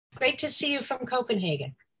great to see you from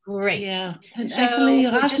Copenhagen. Great. Yeah, and so actually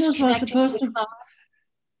Rasmus was supposed to. Claude.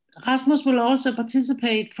 Rasmus will also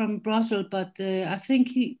participate from Brussels, but I think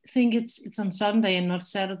it's on Sunday and not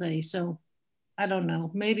Saturday. So I don't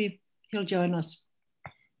know. Maybe he'll join us.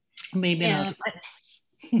 Maybe not.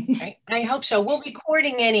 I hope so. We'll be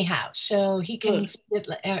recording anyhow, so he can see it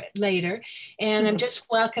later. And I'm just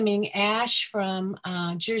welcoming Ash from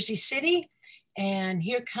Jersey City. And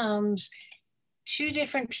here comes two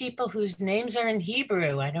different people whose names are in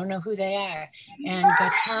Hebrew. I don't know who they are. And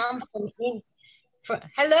Gautam from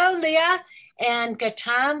hello, Leah. And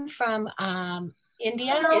Gautam from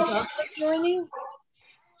India is also joining.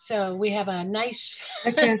 So we have a nice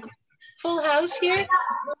full house here.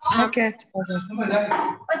 Okay. What's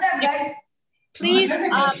up, guys? Please,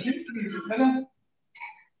 I'm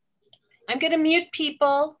going to mute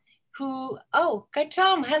people who, oh,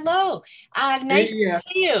 Gautam, hello. Nice to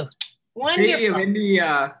see you. Wonderful. Hey, Wendy,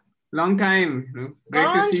 long time.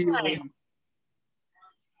 Great to see you.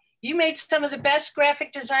 You made some of the best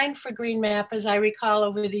graphic design for Green Map, as I recall,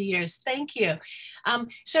 over the years. Thank you.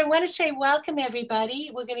 So I want to say welcome,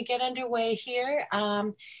 everybody. We're going to get underway here.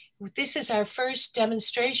 This is our first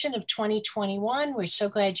demonstration of 2021. We're so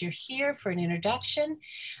glad you're here for an introduction.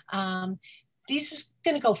 This is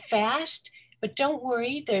going to go fast, but don't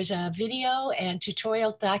worry. There's a video and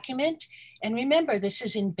tutorial document. And remember, this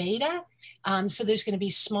is in beta. So there's going to be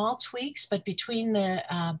small tweaks, but between the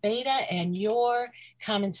beta and your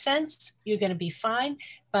common sense, you're going to be fine.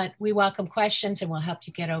 But we welcome questions and we'll help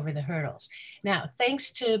you get over the hurdles. Now,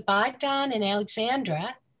 thanks to Bogdan and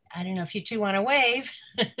Alexandra, I don't know if you two want to wave.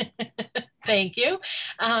 Thank you.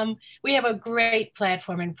 We have a great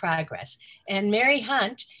platform in progress. And Mary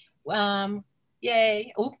Hunt,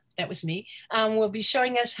 yay, oh, that was me, will be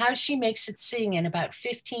showing us how she makes it sing in about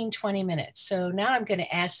 15, 20 minutes. So now I'm going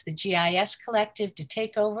to ask the GIS Collective to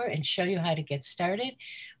take over and show you how to get started.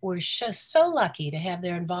 We're so lucky to have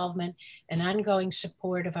their involvement and ongoing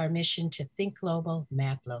support of our mission to think global,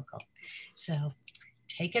 map local. So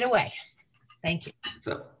take it away. Thank you.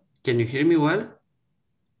 So can you hear me well?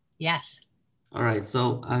 Yes. All right,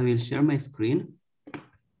 so I will share my screen.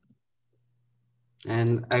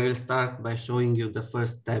 And I will start by showing you the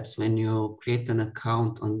first steps when you create an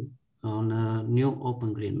account on a new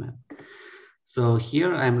Open Green Map. So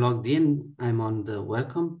here I'm logged in, I'm on the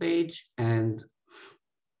welcome page. And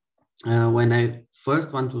when I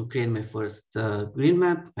first want to create my first green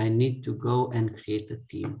map, I need to go and create a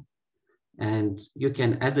theme. And you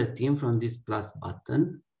can add a theme from this plus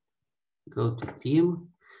button. Go to theme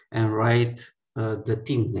and write the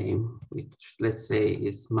theme name, which let's say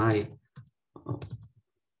is my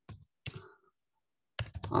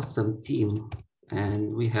awesome theme,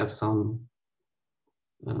 and we have some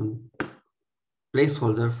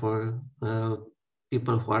placeholder for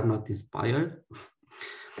people who are not inspired.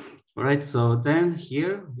 All right, so then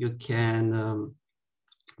here you can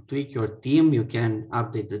tweak your theme, you can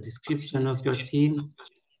update the description of your theme,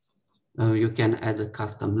 you can add a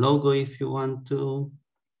custom logo if you want to,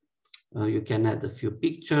 you can add a few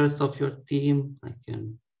pictures of your theme. I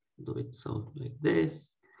can do it so like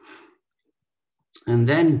this. And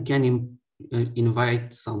then you can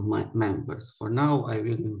invite some members. For now, I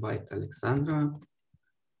will invite Alexandra.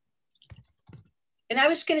 And I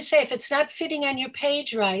was going to say, if it's not fitting on your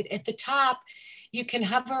page right, at the top, you can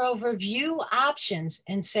hover over view options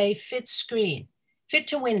and say fit screen, fit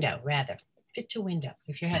to window rather, fit to window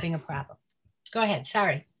if you're having a problem. Go ahead,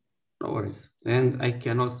 sorry. No worries. And I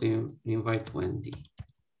can also invite Wendy.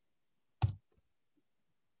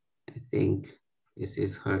 I think this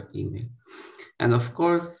is her email. And of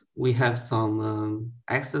course, we have some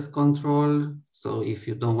access control. So if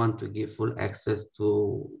you don't want to give full access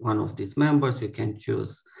to one of these members, you can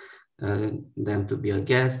choose them to be a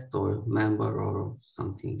guest or member or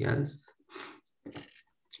something else.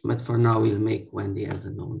 But for now, we'll make Wendy as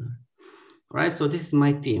an owner. All right, so this is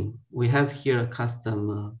my theme. We have here a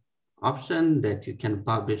custom option that you can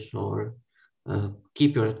publish or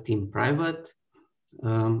keep your theme private.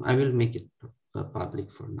 I will make it public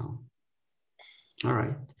for now. All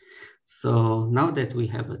right, so now that we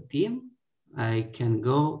have a theme, I can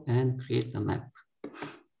go and create a map.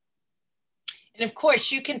 And of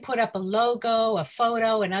course, you can put up a logo, a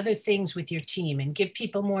photo, and other things with your team and give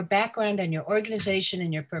people more background on your organization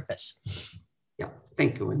and your purpose. Yeah,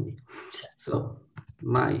 thank you, Wendy. So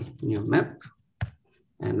my new map,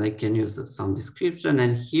 and I can use some description.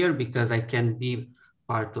 And here, because I can be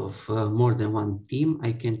part of more than one team,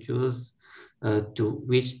 I can choose to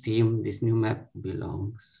which team this new map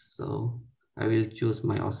belongs. So I will choose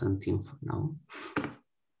my awesome team for now.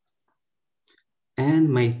 and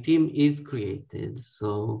my team is created.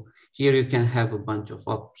 So here you can have a bunch of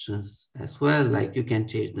options as well, like you can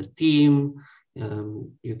change the theme,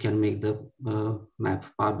 you can make the map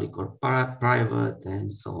public or private,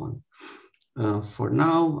 and so on. For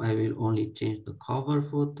now, I will only change the cover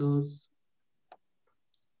photos.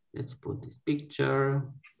 Let's put this picture.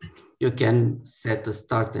 You can set a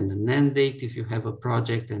start and an end date if you have a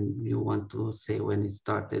project and you want to say when it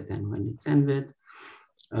started and when it's ended.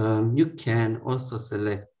 You can also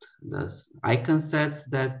select the icon sets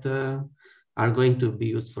that are going to be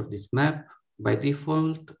used for this map. By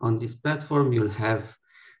default, on this platform, you'll have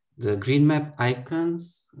the green map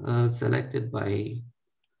icons selected by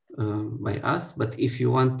us. But if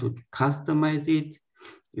you want to customize it,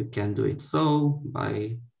 you can do it so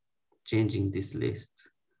by changing this list.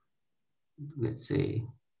 Let's say,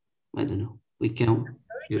 I don't know, we can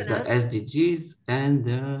use the SDGs and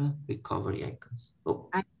the recovery icons. Oh.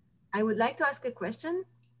 I would like to ask a question.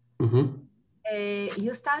 Mm-hmm.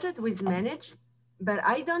 You started with manage, but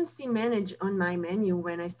I don't see manage on my menu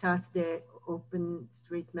when I start the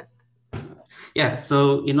OpenStreetMap. Yeah,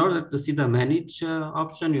 so in order to see the manage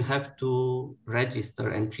option, you have to register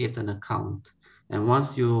and create an account. And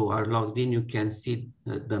once you are logged in, you can see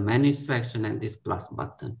the manage section and this plus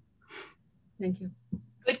button. Thank you.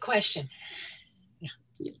 Good question.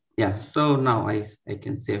 Yeah, so now I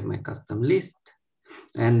can save my custom list,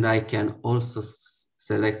 and I can also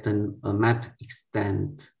select a map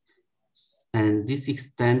extent. And this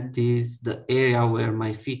extent is the area where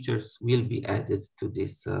my features will be added to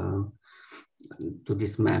this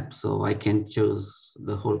map. So I can choose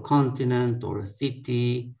the whole continent or a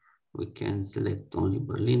city. We can select only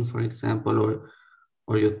Berlin, for example,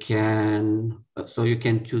 or you can, so you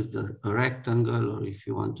can choose a rectangle, or if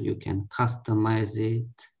you want to, you can customize it,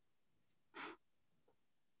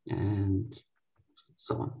 and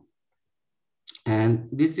so on. And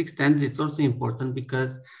this extent is also important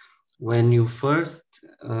because when you first,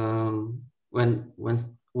 when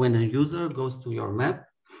a user goes to your map,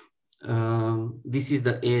 this is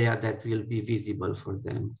the area that will be visible for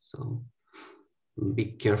them. So be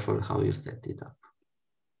careful how you set it up.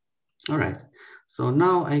 All right, so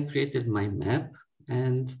now I created my map,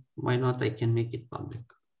 and why not I can make it public.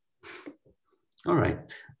 All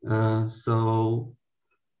right,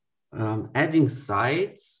 adding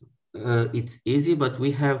sites, it's easy, but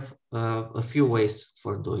we have a few ways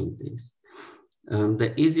for doing this.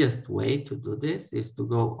 The easiest way to do this is to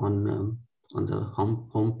go on the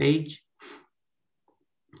home page,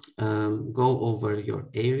 go over your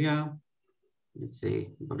area, let's say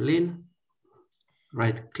Berlin,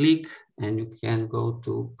 right click, and you can go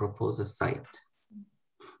to propose a site.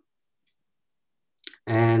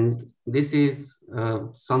 And this is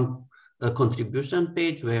a contribution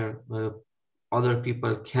page where other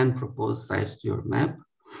people can propose sites to your map.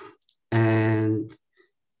 And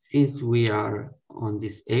since we are on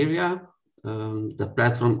this area, the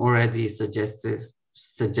platform already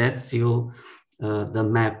suggests you the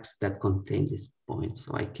maps that contain this point.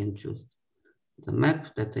 So I can choose the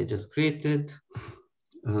map that I just created,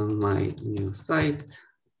 my new site,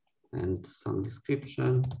 and some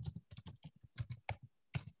description.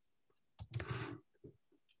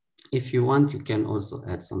 If you want, you can also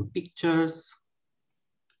add some pictures,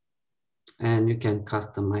 and you can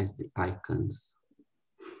customize the icons.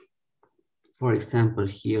 For example,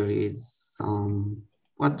 here is some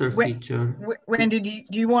water feature. Wendy,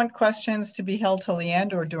 do you want questions to be held till the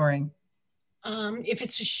end or during? If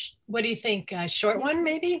it's what do you think? A short one,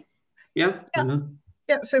 maybe? Yeah.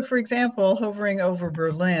 Yeah, so for example, hovering over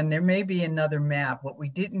Berlin, there may be another map. What we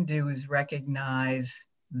didn't do is recognize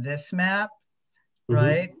this map,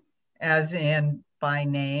 right? As in by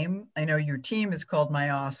name. I know your team is called My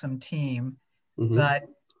Awesome Team, but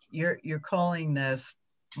you're calling this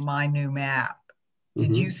My New Map.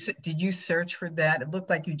 Did you search for that? It looked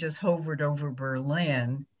like you just hovered over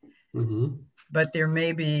Berlin, but there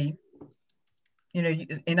may be, you know,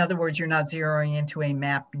 in other words, you're not zeroing into a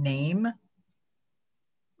map name.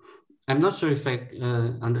 I'm not sure if I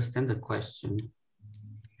understand the question.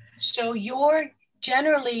 So you're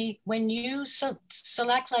generally, when you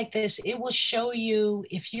select like this, it will show you,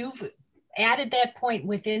 if you've added that point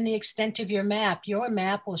within the extent of your map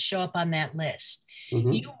will show up on that list.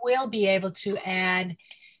 You will be able to add,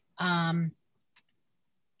 and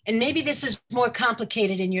maybe this is more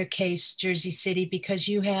complicated in your case, Jersey City, because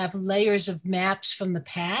you have layers of maps from the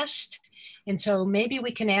past. And so maybe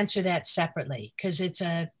we can answer that separately, because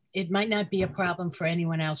it might not be a problem for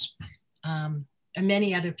anyone else and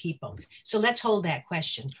many other people. So let's hold that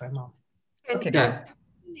question for a moment. Okay. Yeah.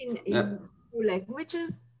 In two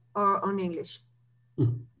languages or on English?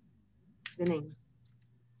 The name.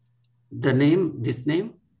 The name, this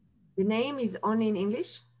name? The name is only in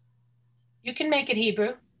English? You can make it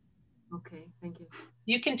Hebrew. Okay, thank you.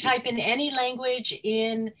 You can type in any language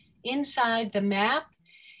inside the map.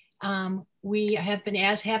 We have been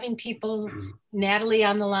having people, Natalie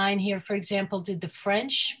on the line here, for example, did the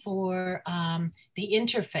French for the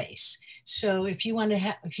interface. So if you want to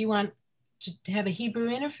have a Hebrew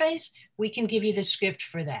interface, we can give you the script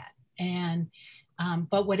for that. And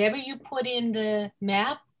but whatever you put in the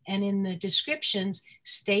map and in the descriptions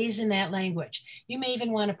stays in that language. You may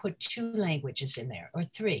even want to put 2 languages in there or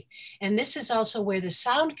 3. And this is also where the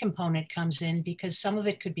sound component comes in, because some of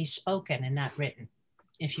it could be spoken and not written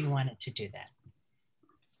if you wanted to do that.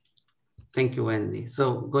 Thank you, Wendy.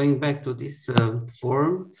 So going back to this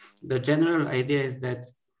form, the general idea is that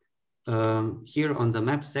here on the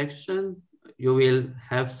map section, you will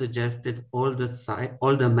have suggested all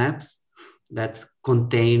the maps that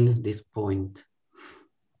contain this point.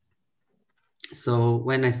 So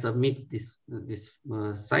when I submit this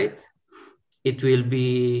site, it will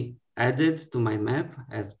be added to my map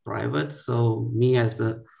as private. So me as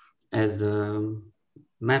a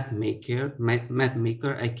map maker,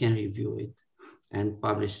 I can review it and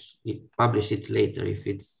publish it later if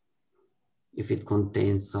it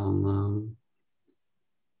contains some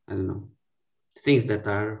I don't know, things that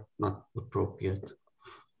are not appropriate.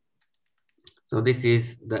 So this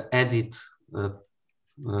is the edit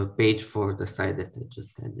page for the site that I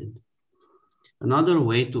just added. Another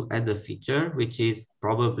way to add a feature, which is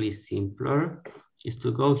probably simpler, is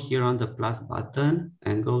to go here on the plus button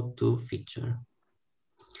and go to feature.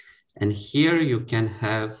 And here you can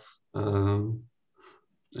have a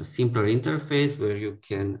simpler interface where you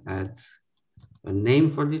can add a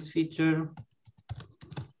name for this feature.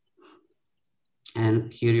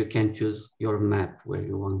 And here you can choose your map where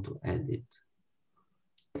you want to add it.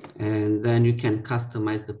 And then you can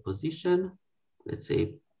customize the position. Let's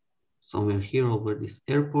say somewhere here over this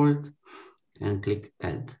airport, and click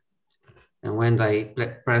add. And when I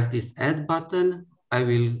press this add button, I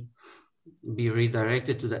will be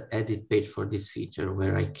redirected to the edit page for this feature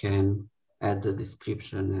where I can add the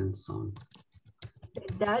description and so on.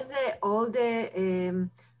 Does all the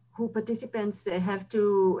who participants have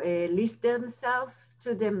to list themselves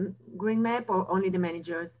to the green map, or only the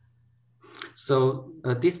managers? So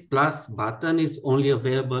this plus button is only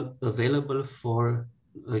available for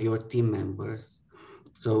your team members.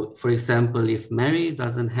 So for example, if Mary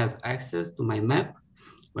doesn't have access to my map,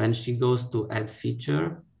 when she goes to add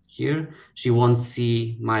feature here, she won't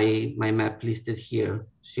see my map listed here.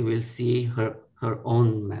 She will see her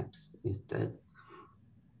own maps instead.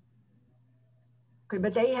 Okay,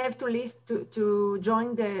 but they have to list to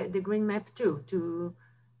join the green map too.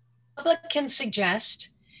 Public can suggest,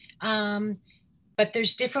 but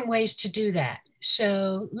there's different ways to do that.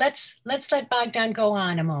 So let's let Bogdan go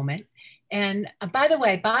on a moment. And by the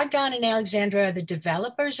way, Bogdan and Alexandra are the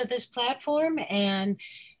developers of this platform, and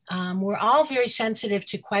we're all very sensitive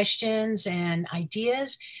to questions and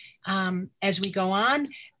ideas as we go on.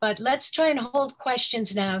 But let's try and hold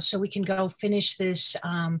questions now so we can go finish this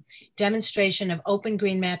demonstration of Open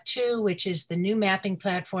Green Map 2, which is the new mapping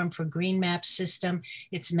platform for Green Map system.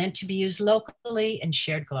 It's meant to be used locally and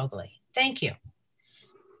shared globally. Thank you.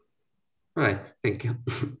 All right, thank you.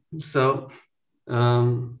 So,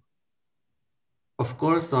 of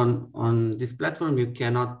course, on this platform, you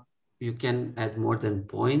can add more than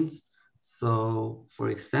points. So for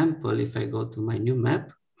example, if I go to my new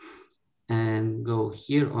map and go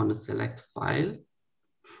here on a select file,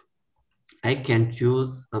 I can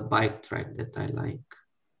choose a bike track that I like.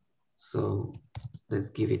 So let's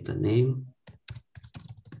give it a name.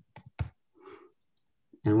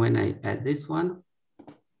 And when I add this one,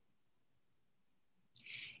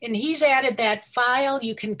 and he's added that file.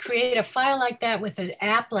 You can create a file like that with an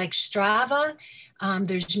app like Strava.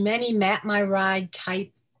 There's many Map My Ride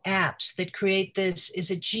type apps that create this, is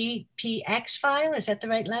a GPX file, is that the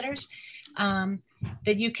right letters?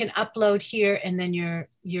 That you can upload here, and then your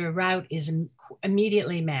route is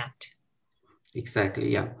immediately mapped. Exactly,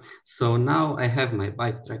 yeah. So now I have my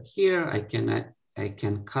bike track here. I can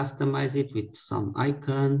customize it with some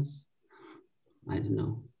icons. I don't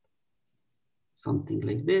know, something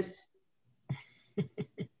like this.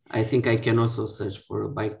 I think I can also search for a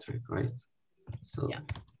bike track, right? So yeah.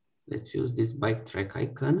 Let's use this bike track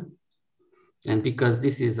icon. And because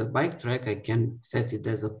this is a bike track, I can set it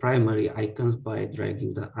as a primary icon by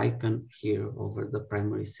dragging the icon here over the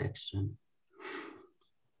primary section.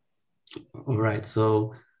 All right,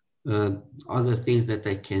 so other things that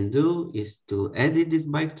I can do is to edit this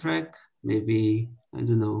bike track. Maybe, I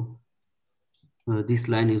don't know, this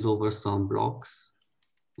line is over some blocks,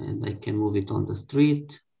 and I can move it on the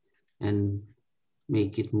street and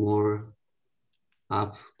make it more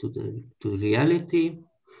up to reality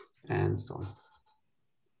and so on.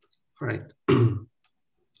 Right.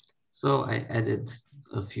 So I added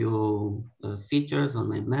a few features on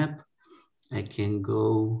my map. I can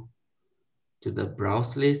go to the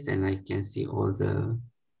browse list and I can see all the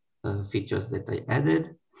features that I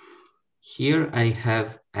added. Here I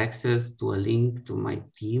have access to a link to my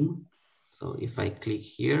team. So if I click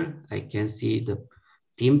here, I can see the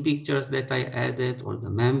team pictures that I added, all the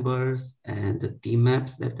members and the team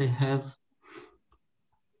maps that I have.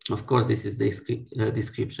 Of course, this is the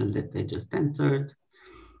description that I just entered.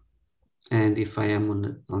 And if I am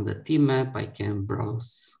on the team map, I can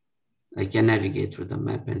browse, I can navigate through the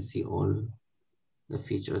map and see all the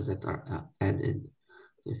features that are added.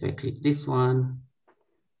 If I click this one,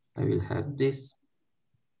 I will have this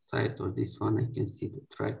site, or this one, I can see the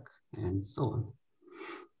track and so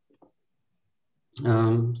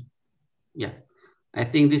on. Yeah, I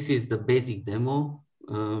think this is the basic demo.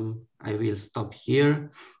 I will stop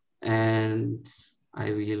here and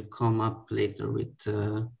I will come up later with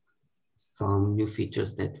some new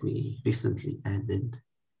features that we recently added.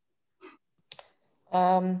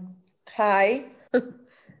 Hi.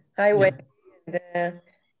 Hi, Yeah. Wendy.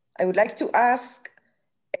 I would like to ask,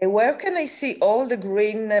 where can I see all the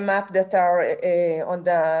green map that are on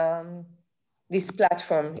the this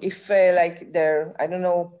platform? If like there, I don't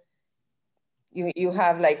know, you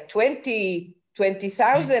have like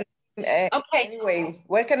 20,000. Okay. Anyway,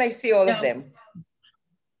 where can I see all of them?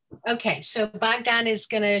 Okay, so Bogdan is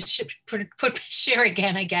going to share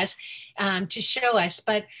again, I guess, to show us.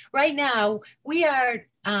 But right now, we are,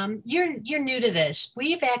 you're new to this.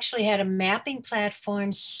 We've actually had a mapping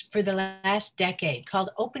platform for the last decade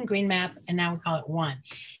called Open Green Map, and now we call it One.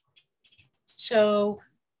 So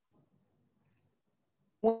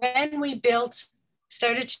when we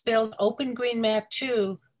started to build Open Green Map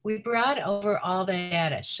 2, we brought over all the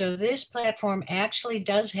data. So this platform actually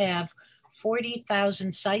does have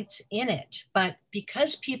 40,000 sites in it, but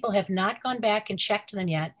because people have not gone back and checked them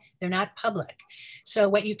yet, they're not public. So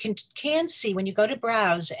what you can see when you go to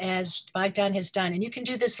browse, as Bogdan has done, and you can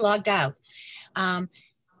do this logged out,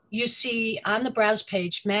 you see on the browse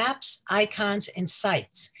page, maps, icons, and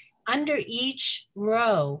sites. Under each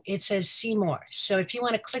row, it says see more. So if you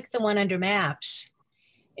want to click the one under maps,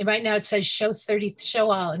 and right now it says show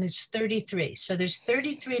all, and it's 33. So there's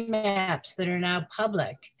 33 maps that are now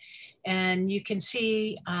public. And you can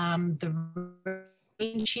see the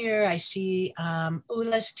range here. I see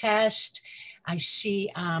Ula's test. I see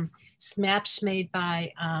maps made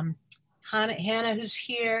by Hannah, who's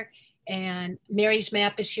here, and Mary's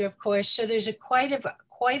map is here, of course. So there's quite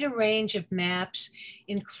a range of maps,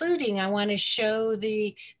 including, I want to show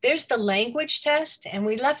there's the language test, and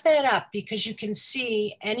we left that up because you can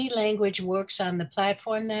see any language works on the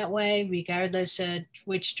platform that way, regardless of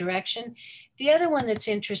which direction. The other one that's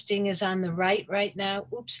interesting is on the right now,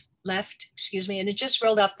 left, excuse me, and it just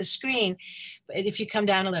rolled off the screen if you come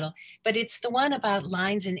down a little, but it's the one about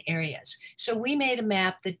lines and areas. So we made a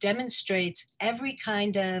map that demonstrates every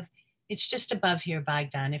kind of, it's just above here,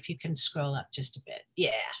 Bogdan, if you can scroll up just a bit.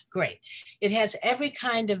 Yeah, great. It has every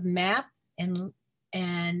kind of map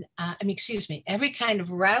every kind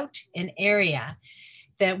of route and area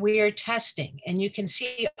that we are testing. And you can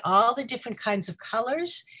see all the different kinds of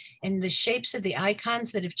colors and the shapes of the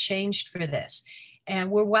icons that have changed for this.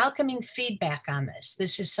 And we're welcoming feedback on this.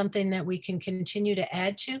 This is something that we can continue to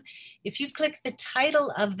add to. If you click the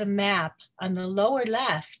title of the map on the lower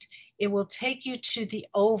left, it will take you to the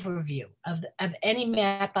overview of any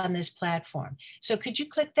map on this platform. So could you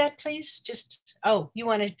click that, please?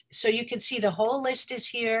 So you can see the whole list is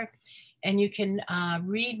here, and you can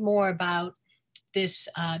read more about this,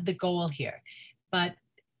 the goal here. But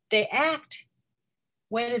they act,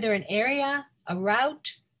 whether they're an area, a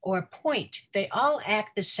route, or a point, they all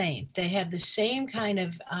act the same. They have the same kind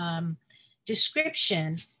of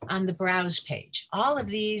description on the browse page. All of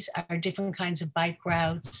these are different kinds of bike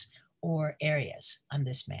routes or areas on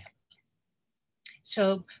this map.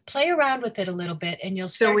 So play around with it a little bit and you'll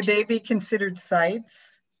start. So would they be considered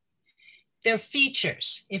sites? They're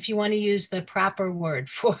features, if you want to use the proper word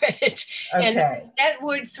for it. Okay. And that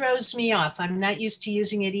word throws me off. I'm not used to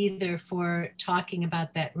using it either for talking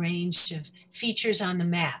about that range of features on the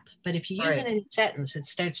map. But if you use it in a sentence, it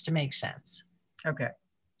starts to make sense. Okay.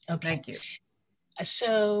 Okay. Thank you.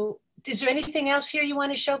 So is there anything else here you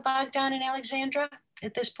want to show Bogdan and Alexandra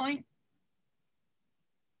at this point?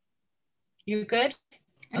 You're good?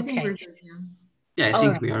 I think we're good, yeah. Yeah, I All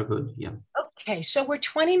think right. we are good. Yeah. Okay, so we're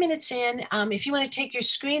 20 minutes in. If you want to take your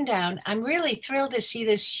screen down, I'm really thrilled to see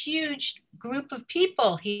this huge group of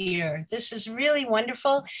people here. This is really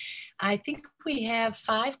wonderful. I think we have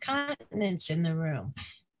 5 continents in the room.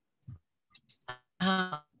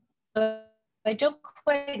 I don't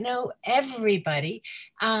quite know everybody,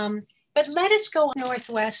 but let us go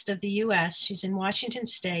northwest of the US. She's in Washington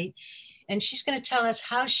State, and she's going to tell us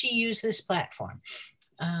how she used this platform.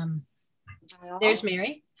 There's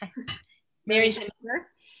Mary. Hi. Mary's here.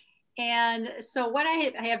 And so what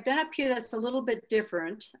I have done up here that's a little bit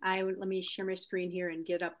different, let me share my screen here and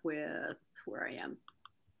get up with where I am.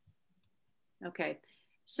 Okay,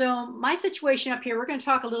 so my situation up here, we're going to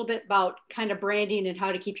talk a little bit about kind of branding and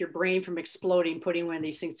how to keep your brain from exploding putting one of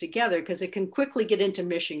these things together, because it can quickly get into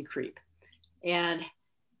mission creep. And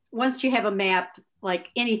once you have a map, like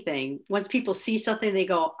anything, once people see something, they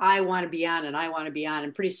go, I want to be on and I want to be on.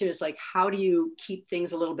 And pretty soon it's like, how do you keep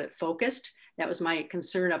things a little bit focused? That was my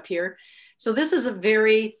concern up here. So this is a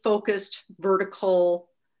very focused vertical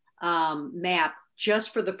map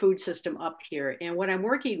just for the food system up here. And what I'm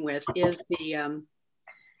working with is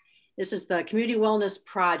this is the Community Wellness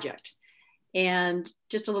Project. And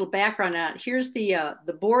just a little background on it. Here's the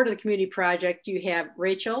board of the community project. You have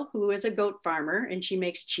Rachel, who is a goat farmer, and she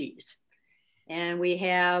makes cheese. And we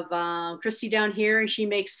have Christy down here, and she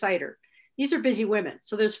makes cider. These are busy women.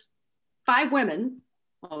 So there's 5 women,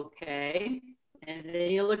 okay? And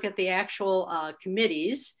then you look at the actual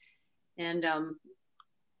committees. And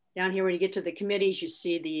down here, when you get to the committees, you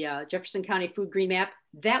see the Jefferson County Food Green Map.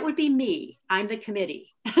 That would be me. I'm the committee.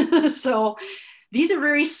 So these are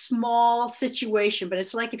very small situation, but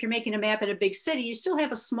it's like if you're making a map in a big city, you still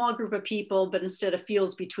have a small group of people, but instead of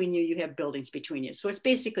fields between you, you have buildings between you. So it's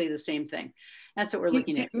basically the same thing. That's what we're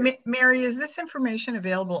looking at here. Mary, is this information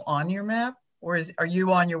available on your map, or are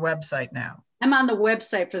you on your website now? I'm on the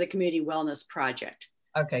website for the Community Wellness Project.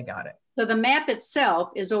 Okay, got it. So the map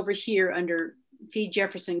itself is over here under Feed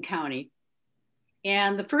Jefferson County.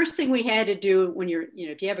 And the first thing we had to do when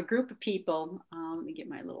if you have a group of people, let me get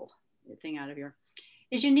my little thing out of here,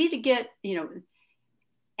 is you need to get,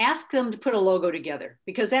 ask them to put a logo together,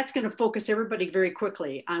 because that's going to focus everybody very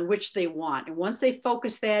quickly on which they want. And once they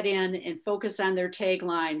focus that in and focus on their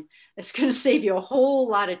tagline, it's going to save you a whole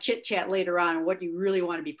lot of chit chat later on and what you really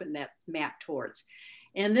want to be putting that map towards.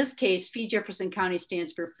 And in this case, Feed Jefferson County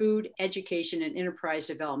stands for Food, Education, and Enterprise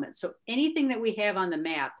Development. So anything that we have on the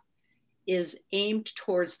map is aimed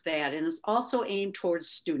towards that. And it's also aimed towards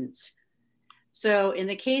students. So in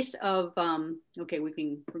the case of, okay, we're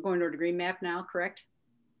going over to green map now, correct?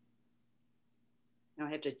 I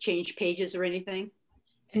don't have to change pages or anything?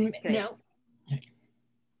 Okay. No.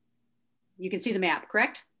 You can see the map,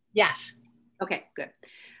 correct? Yes. Okay, good.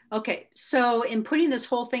 Okay, so in putting this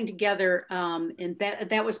whole thing together, and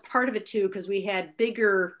that was part of it too, because we had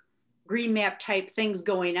bigger green map type things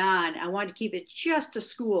going on. I wanted to keep it just to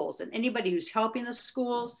schools and anybody who's helping the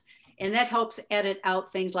schools. And that helps edit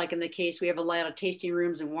out things like in the case, we have a lot of tasting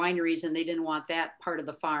rooms and wineries, and they didn't want that part of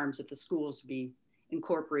the farms that the schools be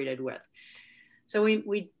incorporated with. So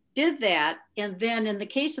we did that. And then in the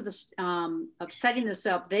case of this, of setting this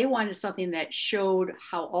up, they wanted something that showed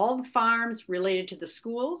how all the farms related to the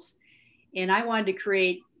schools. And I wanted to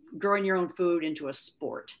create growing your own food into a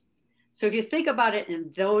sport. So if you think about it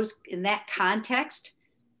in that context,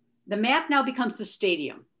 the map now becomes the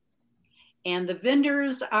stadium. And the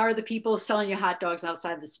vendors are the people selling you hot dogs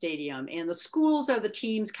outside the stadium. And the schools are the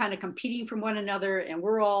teams kind of competing from one another. And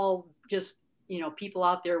we're all just, people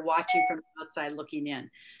out there watching from the outside looking in.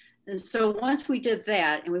 And so once we did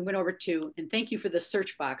that, and we went over to, and thank you for the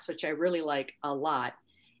search box, which I really like a lot.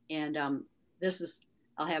 And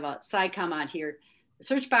I'll have a side comment here. The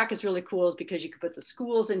search box is really cool because you can put the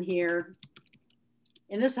schools in here.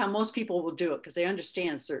 And this is how most people will do it because they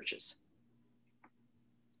understand searches.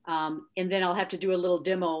 And then I'll have to do a little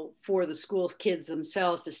demo for the school kids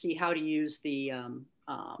themselves to see how to use the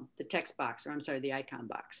text box, or I'm sorry, the icon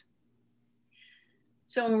box.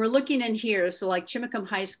 So when we're looking in here, so like Chimacum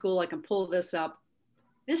High School, I can pull this up.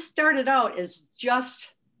 This started out as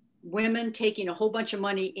just women taking a whole bunch of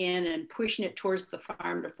money in and pushing it towards the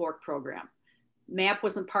Farm to Fork program. MAP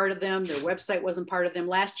wasn't part of them. Their website wasn't part of them.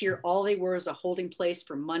 Last year, all they were is a holding place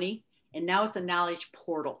for money. And now it's a knowledge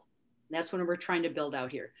portal. And that's what we're trying to build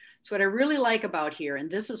out here. So what I really like about here,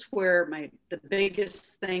 and this is where the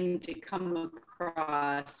biggest thing to come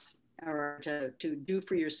across or to do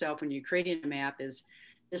for yourself when you're creating a map is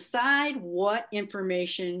decide what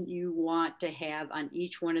information you want to have on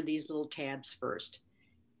each one of these little tabs first.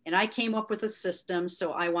 And I came up with a system,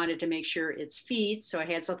 so I wanted to make sure it's feed. So I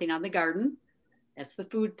had something on the garden. That's the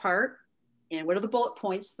food part. And what are the bullet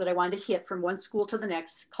points that I wanted to hit from one school to the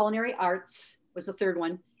next? Culinary arts was the third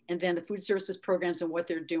one. And then the food services programs and what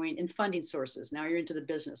they're doing and funding sources. Now you're into the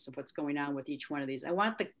business of what's going on with each one of these. I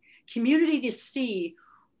want the community to see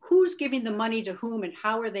who's giving the money to whom and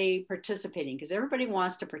how are they participating, because everybody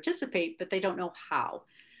wants to participate, but they don't know how.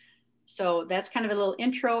 So that's kind of a little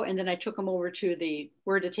intro. And then I took them over to the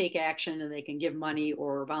where to take action, and they can give money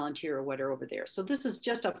or volunteer or whatever over there. So this is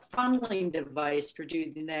just a funneling device for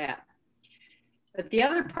doing that. But the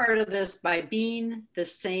other part of this, by being the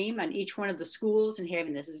same on each one of the schools and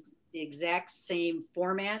having this is the exact same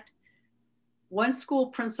format, one school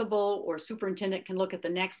principal or superintendent can look at the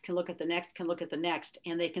next, can look at the next, can look at the next,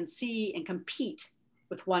 and they can see and compete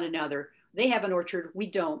with one another. They have an orchard,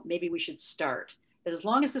 we don't, maybe we should start. But as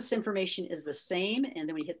long as this information is the same, and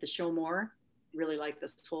then we hit the show more, really like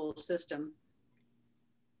this whole system.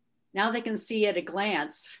 Now they can see at a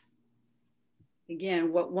glance,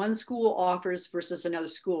 again, what one school offers versus another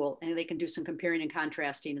school, and they can do some comparing and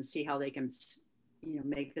contrasting and see how they can,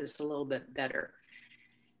 make this a little bit better.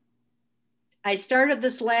 I started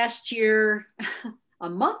this last year, a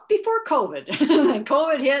month before COVID, and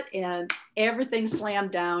COVID hit and everything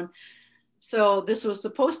slammed down. So this was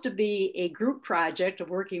supposed to be a group project of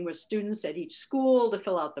working with students at each school to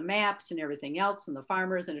fill out the maps and everything else and the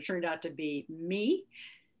farmers, and it turned out to be me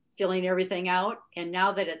filling everything out. And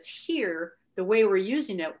now that it's here, the way we're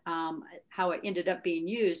using it, how it ended up being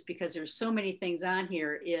used, because there's so many things on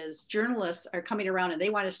here, is journalists are coming around and they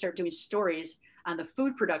want to start doing stories on the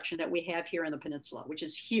food production that we have here in the peninsula, which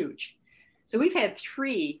is huge. So we've had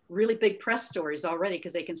 3 really big press stories already,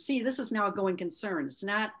 because they can see this is now a going concern. It's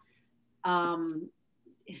not,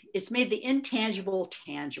 it's made the intangible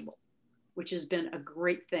tangible, which has been a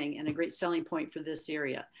great thing and a great selling point for this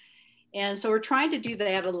area. And so we're trying to do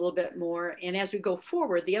that a little bit more. And as we go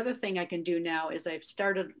forward, the other thing I can do now is I've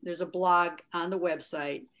started, there's a blog on the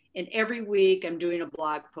website, and every week I'm doing a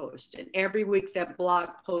blog post, and every week that blog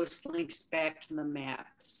post links back to the map.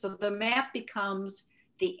 So the map becomes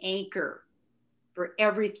the anchor for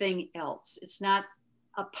everything else. It's not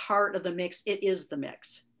a part of the mix, it is the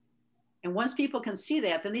mix. And once people can see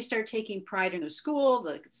that, then they start taking pride in their school.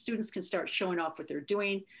 The students can start showing off what they're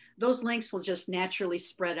doing. Those links will just naturally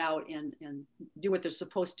spread out and do what they're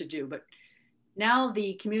supposed to do. But now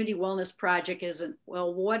the Community Wellness Project isn't,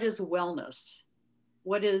 well, what is wellness?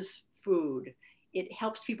 What is food? It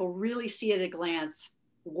helps people really see at a glance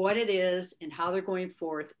what it is and how they're going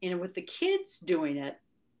forth. And with the kids doing it,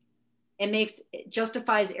 it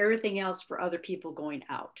justifies everything else for other people going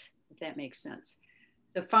out, if that makes sense.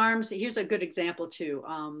 The farms, here's a good example too.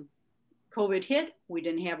 COVID hit, we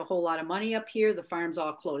didn't have a whole lot of money up here. The farms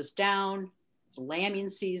all closed down. It's lambing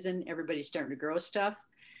season, everybody's starting to grow stuff.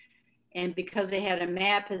 And because they had a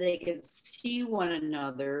map and they could see one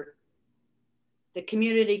another, the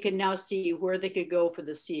community could now see where they could go for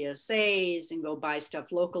the CSAs and go buy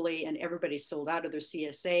stuff locally, and everybody sold out of their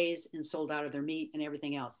CSAs and sold out of their meat and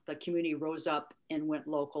everything else. The community rose up and went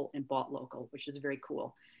local and bought local, which is very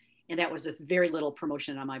cool. And that was a very little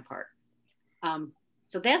promotion on my part.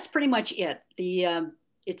 So that's pretty much it.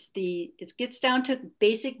 It gets down to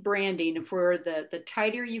basic branding, and for the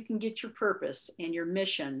tighter you can get your purpose and your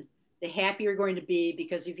mission, the happier you're going to be,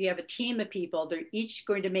 because if you have a team of people, they're each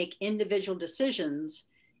going to make individual decisions.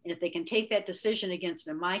 And if they can take that decision against,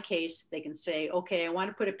 in my case, they can say, okay, I want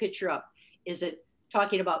to put a picture up. Is it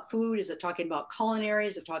talking about food? Is it talking about culinary?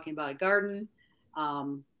 Is it talking about a garden?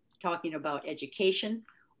 Talking about education?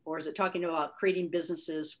 Or is it talking about creating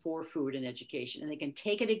businesses for food and education? And they can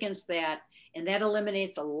take it against that. And that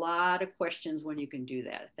eliminates a lot of questions when you can do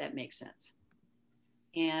that, if that makes sense.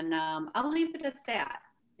 And I'll leave it at that.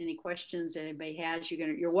 Any questions anybody has,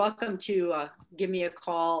 you're welcome to give me a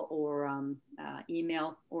call or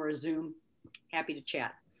email or a Zoom. Happy to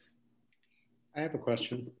chat. I have a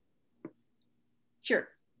question. Sure.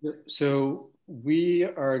 So we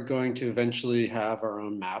are going to eventually have our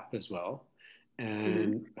own map as well.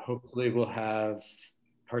 And hopefully we'll have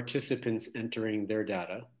participants entering their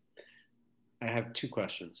data. I have 2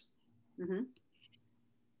 questions.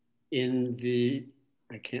 In the,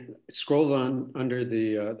 I can't scroll on under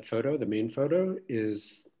the photo, the main photo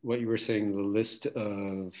is what you were saying, the list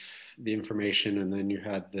of the information, and then you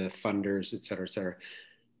had the funders, et cetera, et cetera.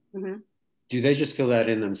 Do they just fill that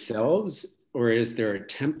in themselves, or is there a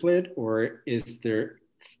template, or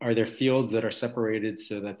are there fields that are separated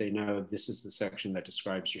so that they know this is the section that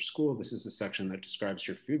describes your school, this is the section that describes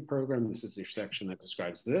your food program, this is your section that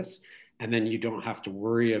describes this, and then you don't have to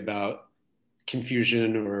worry about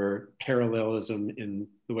confusion or parallelism in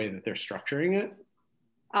the way that they're structuring it?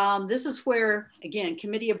 This is where, again,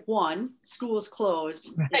 committee of one, schools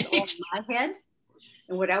closed, is all in my head.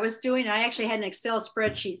 And what I was doing, I actually had an Excel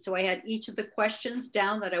spreadsheet. So I had each of the questions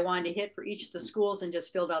down that I wanted to hit for each of the schools and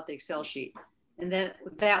just filled out the Excel sheet. And then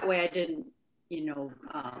that way I didn't, you know,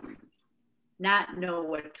 not know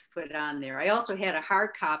what to put on there. I also had a hard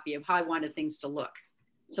copy of how I wanted things to look.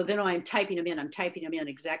 So then when I'm typing them in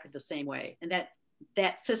exactly the same way. And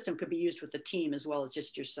that system could be used with the team as well as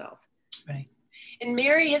just yourself. Right. And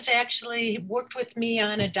Mary has actually worked with me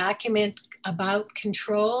on a document about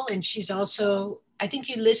control. And she's also, I think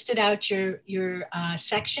you listed out your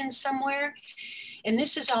sections somewhere. And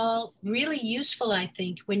this is all really useful, I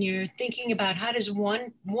think, when you're thinking about how does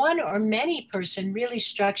one or many person really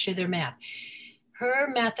structure their map. Her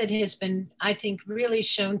method has been, I think, really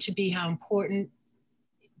shown to be how important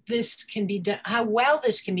this can be done, how well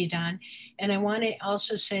this can be done. And I want to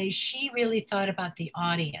also say she really thought about the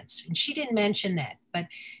audience. And she didn't mention that, but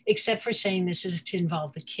except for saying this is to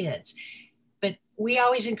involve the kids. But we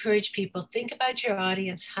always encourage people, think about your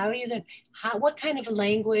audience. What kind of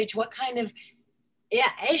language, what kind of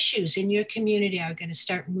issues in your community are going to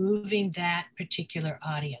start moving that particular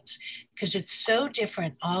audience, because it's so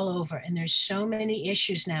different all over. And there's so many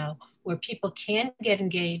issues now where people can get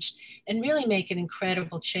engaged and really make an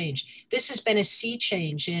incredible change. This has been a sea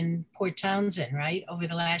change in Port Townsend, right? Over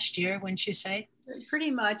the last year, wouldn't you say? Pretty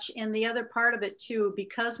much. And the other part of it too,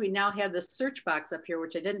 because we now have the search box up here,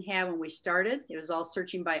 which I didn't have when we started, it was all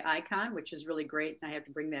searching by icon, which is really great. And I have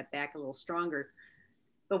to bring that back a little stronger.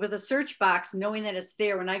 But with the search box, knowing that it's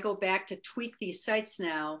there, when I go back to tweak these sites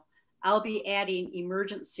now, I'll be adding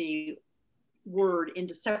emergency word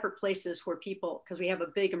into separate places where people, because we have a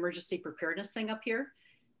big emergency preparedness thing up here,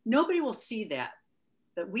 nobody will see that.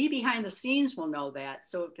 But we behind the scenes will know that.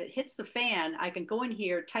 So if it hits the fan, I can go in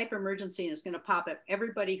here, type emergency, and it's going to pop up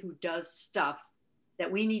everybody who does stuff that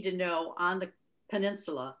we need to know on the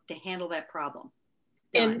peninsula to handle that problem.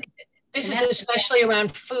 And this is especially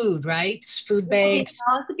around food, right? It's food banks.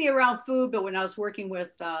 It could be around food, but when I was working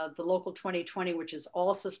with the local 2020, which is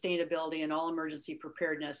all sustainability and all emergency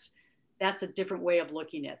preparedness, that's a different way of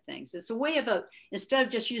looking at things. It's a way of instead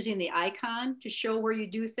of just using the icon to show where you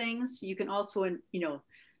do things, you can also, you know,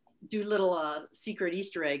 do little secret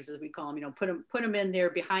Easter eggs, as we call them. You know, put them in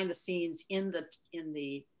there behind the scenes in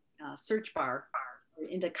the search bar,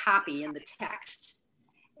 into copy in the text.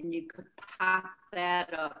 And you could pop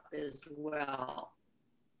that up as well.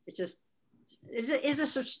 It's just,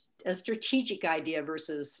 is a strategic idea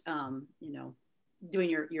versus, you know, doing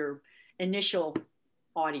your initial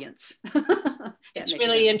audience. It's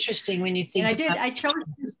really interesting when you think. And I chose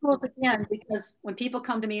the schools again, because when people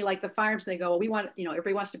come to me, like the farms, they go, well, we want, you know,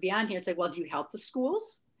 everybody wants to be on here and say, well, do you help the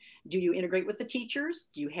schools? Do you integrate with the teachers?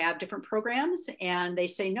 Do you have different programs? And they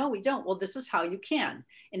say, no, we don't. Well, this is how you can.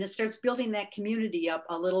 And it starts building that community up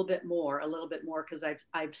a little bit more, because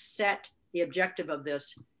I've set the objective of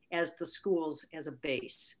this as the schools as a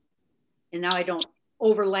base. And now I don't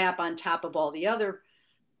overlap on top of all the other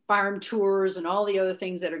farm tours and all the other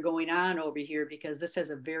things that are going on over here, because this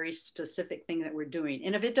has a very specific thing that we're doing.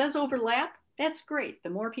 And if it does overlap, that's great. The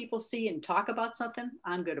more people see and talk about something,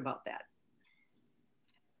 I'm good about that.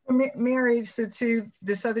 Mary, so to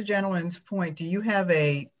this other gentleman's point, do you have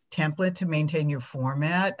a template to maintain your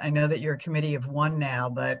format? I know that you're a committee of one now,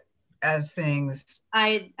 but as things...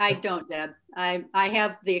 I don't, Deb. I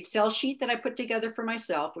have the Excel sheet that I put together for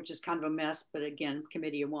myself, which is kind of a mess, but again,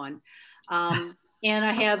 committee of one. And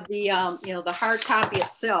I have the, you know, the hard copy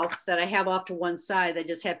itself that I have off to one side. I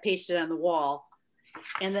just have pasted on the wall.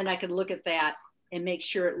 And then I can look at that and make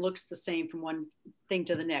sure it looks the same from one thing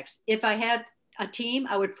to the next. If I had a team,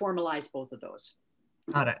 I would formalize both of those.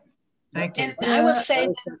 Got it. Thank you. And I will say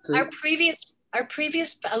our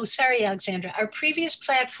previous, oh, sorry, Alexandra, our previous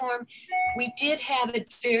platform, we did have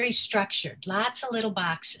it very structured, lots of little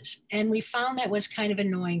boxes. And we found that was kind of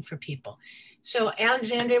annoying for people. So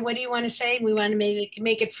Alexandra, what do you want to say? We want to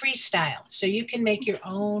make it freestyle. So you can make your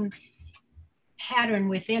own pattern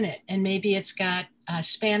within it. And maybe it's got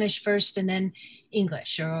Spanish first and then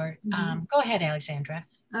English, or go ahead, Alexandra.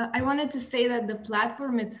 I wanted to say that the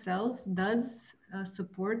platform itself does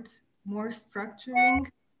support more structuring,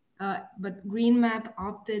 but GreenMap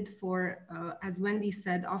opted for, as Wendy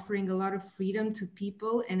said, offering a lot of freedom to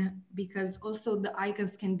people, and because also the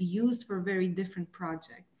icons can be used for very different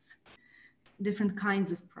projects, different kinds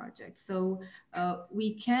of projects. So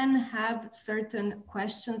we can have certain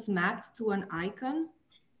questions mapped to an icon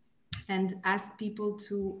and ask people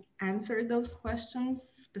to answer those questions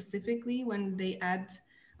specifically when they add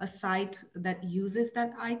a site that uses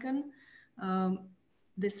that icon.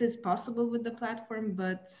 this is possible with the platform,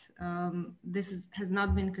 but has not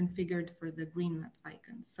been configured for the green map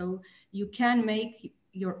icons. So you can make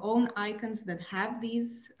your own icons that have these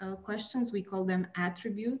questions. We call them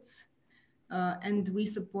attributes. And we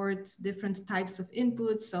support different types of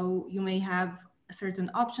inputs. So you may have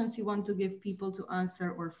certain options you want to give people to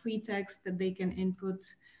answer, or free text that they can input,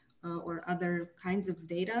 or other kinds of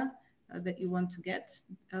data that you want to get.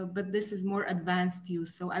 But this is more advanced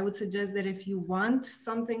use. So I would suggest that if you want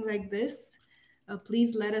something like this,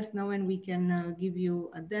 please let us know and we can give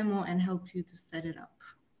you a demo and help you to set it up.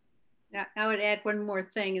 Now, I would add one more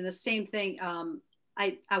thing, and the same thing,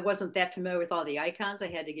 I wasn't that familiar with all the icons. I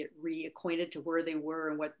had to get reacquainted to where they were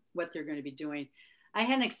and what they're going to be doing. I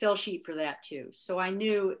had an Excel sheet for that too. So I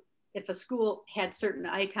knew if a school had certain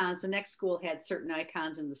icons, the next school had certain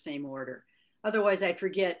icons in the same order. Otherwise I'd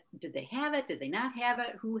forget, did they have it? Did they not have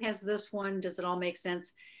it? Who has this one? Does it all make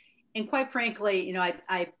sense? And quite frankly, you know,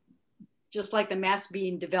 I just like the maps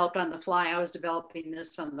being developed on the fly, I was developing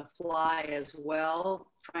this on the fly as well,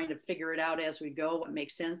 trying to figure it out as we go, what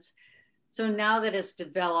makes sense. So now that it's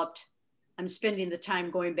developed, I'm spending the time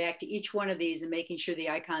going back to each one of these and making sure the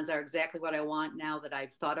icons are exactly what I want now that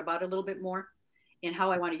I've thought about it a little bit more, and how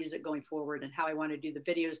I want to use it going forward, and how I want to do the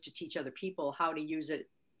videos to teach other people how to use it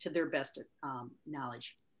to their best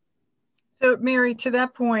knowledge. So Mary, to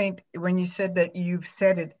that point, when you said that you've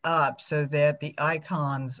set it up so that the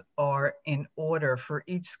icons are in order for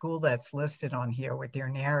each school that's listed on here with their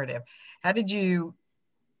narrative, how did you,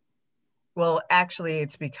 well, actually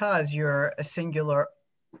it's because you're a singular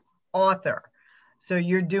author. So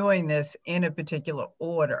you're doing this in a particular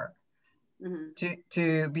order. Mm-hmm.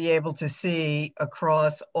 to be able to see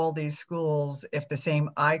across all these schools, if the same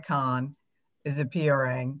icon is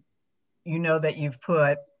appearing, you know that you've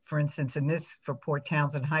put, for instance, in this for Port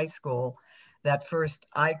Townsend High School, that first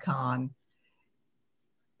icon,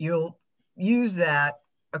 you'll use that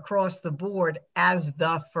across the board as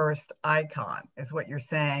the first icon, is what you're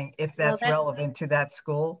saying, if that's relevant to that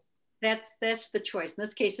school? That's the choice. In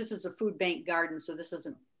this case, this is a food bank garden, so this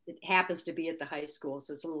isn't, it happens to be at the high school,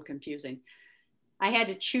 so it's a little confusing. I had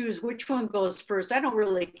to choose which one goes first. I don't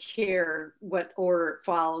really care what order it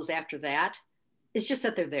follows after that. It's just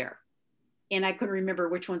that they're there. And I couldn't remember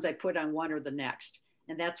which ones I put on one or the next.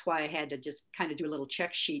 And that's why I had to just kind of do a little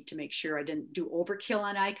check sheet to make sure I didn't do overkill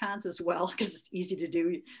on icons as well, because it's easy to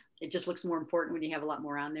do. It just looks more important when you have a lot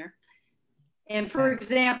more on there. And for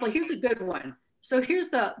example, here's a good one. So here's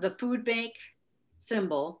the food bank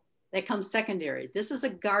symbol that comes secondary. This is a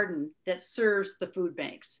garden that serves the food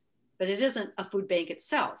banks, but it isn't a food bank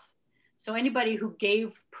itself. So anybody who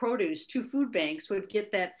gave produce to food banks would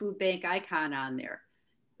get that food bank icon on there.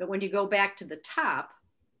 But when you go back to the top,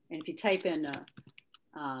 and if you type in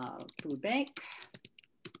food bank,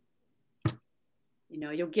 you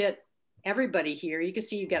know, you'll get everybody here. You can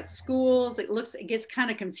see you got schools. It gets kind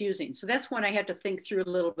of confusing. So that's when I had to think through a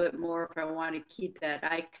little bit more if I want to keep that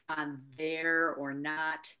icon there or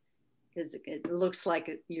not, because it looks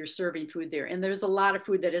like you're serving food there. And there's a lot of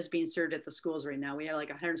food that is being served at the schools right now. We have like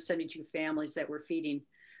 172 families that we're feeding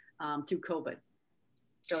through COVID.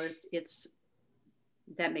 So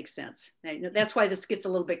that makes sense. That's why this gets a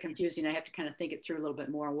little bit confusing. I have to kind of think it through a little bit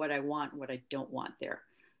more on what I want and what I don't want there.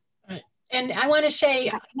 And I want to say,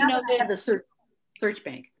 you know, the search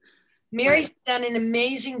bank. Mary's done an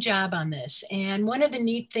amazing job on this. And one of the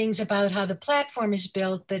neat things about how the platform is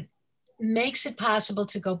built that makes it possible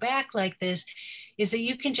to go back like this is that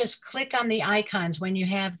you can just click on the icons when you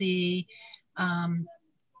have the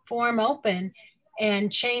form open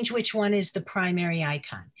and change which one is the primary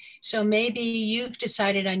icon. So maybe you've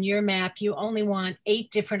decided on your map, you only want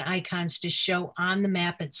 8 different icons to show on the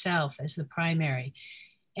map itself as the primary.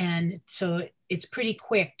 And so it's pretty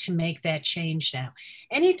quick to make that change now.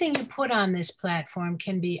 Anything you put on this platform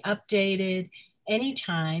can be updated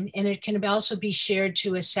anytime, and it can also be shared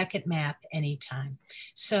to a second map anytime.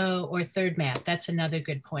 So, or third map, that's another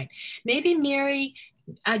good point. Maybe Mary,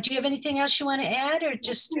 do you have anything else you want to add, or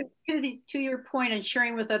just? To your point on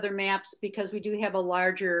sharing with other maps, because we do have a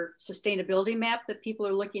larger sustainability map that people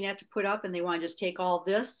are looking at to put up, and they want to just take all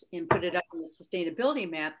this and put it up on the sustainability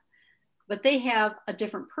map, but they have a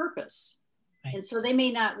different purpose. Right. And so they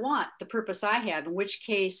may not want the purpose I have, in which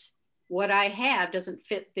case what I have doesn't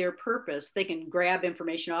fit their purpose. They can grab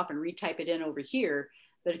information off and retype it in over here.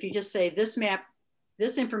 But if you just say this map,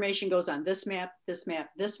 this information goes on this map, this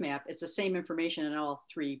map, this map, it's the same information in all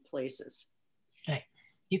 3 places. Right.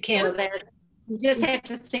 You can't. So you just have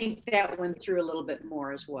to think that one through a little bit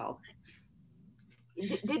more as well.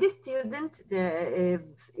 Did the student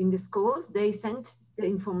in the schools, they sent the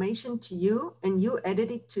information to you and you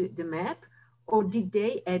added it to the map, or did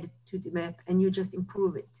they add it to the map and you just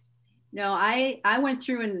improve it? No, I went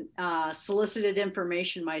through and solicited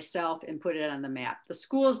information myself and put it on the map. The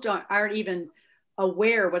schools aren't even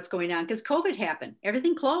aware what's going on because COVID happened.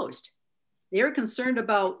 Everything closed. They were concerned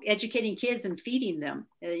about educating kids and feeding them.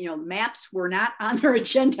 You know, maps were not on their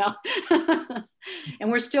agenda.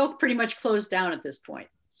 And we're still pretty much closed down at this point.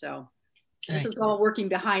 So this is all working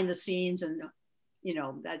behind the scenes, and, you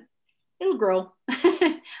know, that it'll grow.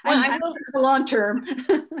 I'm for the long term.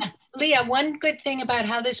 Leah, one good thing about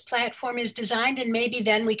how this platform is designed, and maybe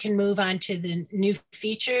then we can move on to the new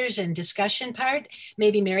features and discussion part.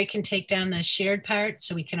 Maybe Mary can take down the shared part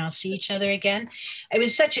so we can all see each other again. It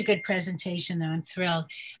was such a good presentation, though. I'm thrilled.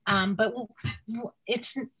 But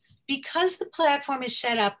it's because the platform is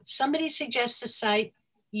set up, somebody suggests a site,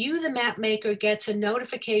 you, the map maker, gets a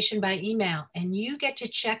notification by email, and you get to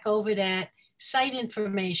check over that site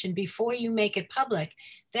information before you make it public.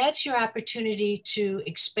 That's your opportunity to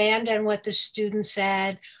expand on what the student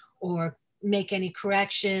said, or make any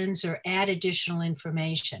corrections or add additional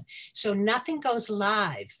information. So nothing goes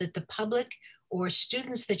live that the public or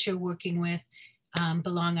students that you're working with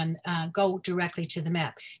go directly to the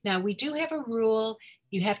map. Now, we do have a rule.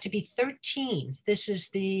 You have to be 13. This is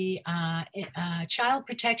the Child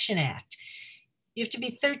Protection Act. You have to be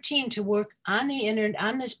 13 to work on the internet,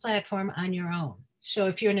 on this platform on your own. So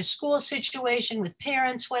if you're in a school situation with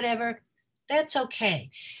parents, whatever, that's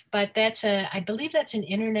okay. But I believe that's an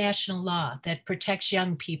international law that protects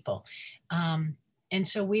young people. And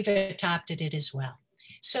so we've adopted it as well.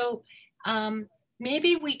 So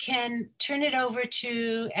maybe we can turn it over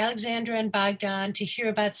to Alexandra and Bogdan to hear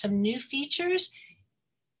about some new features,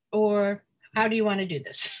 or how do you want to do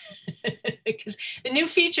this? Because the new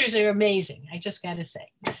features are amazing, I just got to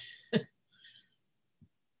say.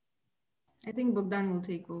 I think Bogdan will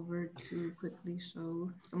take over to quickly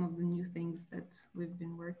show some of the new things that we've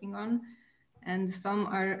been working on. And some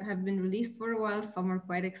have been released for a while, some are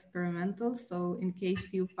quite experimental. So in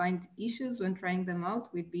case you find issues when trying them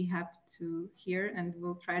out, we'd be happy to hear, and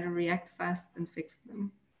we'll try to react fast and fix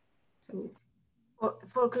them. So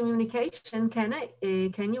for communication, can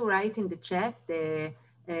you write in the chat the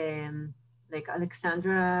like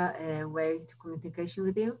Alexandra way to communication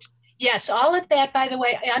with you? Yes, all of that, by the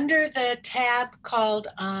way, under the tab called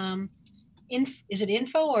is it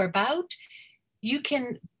info or about? You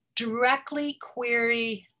can directly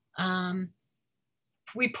query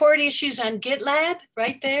report issues on GitLab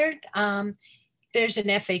right there. There's an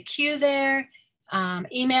FAQ there,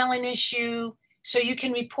 email an issue. So you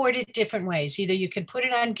can report it different ways. Either you can put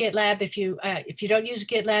it on GitLab. If you don't use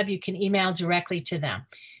GitLab, you can email directly to them.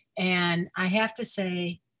 And I have to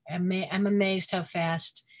say, I'm amazed how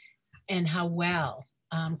fast and how well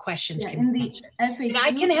questions can be answered. And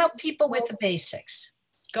I can help people with the basics.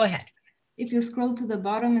 Go ahead. If you scroll to the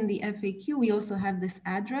bottom in the FAQ, we also have this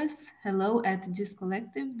address, hello@GIS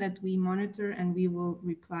Collective, that we monitor, and we will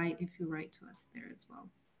reply if you write to us there as well.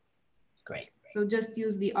 Great. So just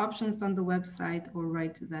use the options on the website or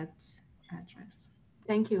write to that address.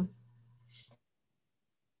 Thank you.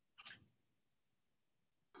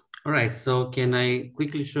 All right, so can I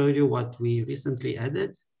quickly show you what we recently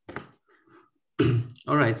added?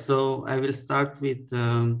 All right, so I will start with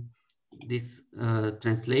these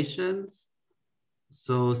translations.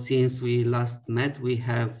 So since we last met, we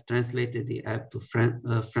have translated the app to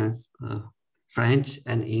French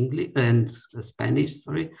and English and Spanish,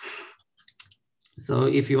 sorry. So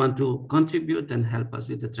if you want to contribute and help us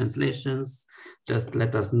with the translations, just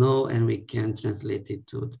let us know and we can translate it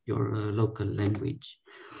to your local language.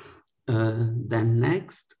 Then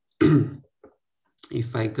next,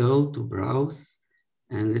 if I go to browse,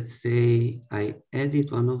 and let's say I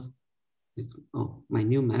edit one of my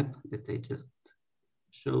new map that I just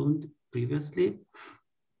showed previously.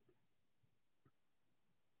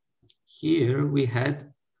 Here we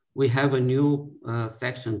have a new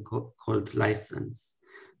section called license.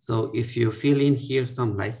 So if you fill in here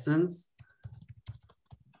some license,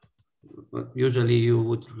 usually you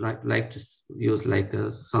would like to use like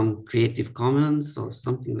some Creative Commons or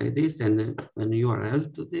something like this, and an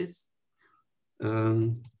URL to this.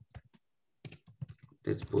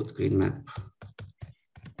 Let's put green map.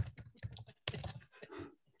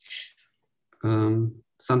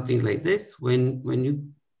 Something like this.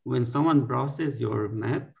 When someone browses your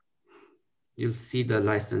map, you'll see the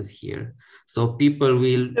license here. So people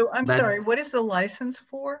will. So I'm sorry, what is the license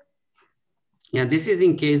for? Yeah, this is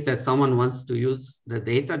in case that someone wants to use the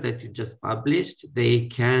data that you just published, they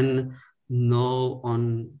can know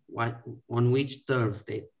on which terms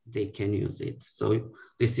they can use it. So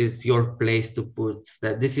this is your place to put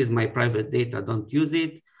that this is my private data, don't use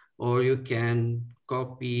it. or you can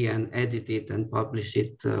copy and edit it and publish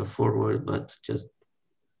it forward, but just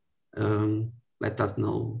let us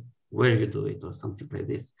know where you do it or something like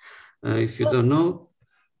this. If you don't know,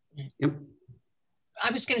 yep.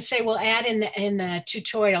 I was going to say we'll add in the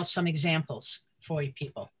tutorial some examples for you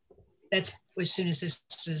people. That's as soon as this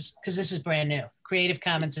is, because this is brand new. Creative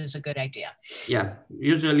Commons is a good idea. Yeah,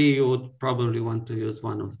 usually you would probably want to use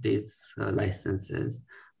one of these licenses,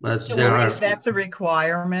 but So there are. That's a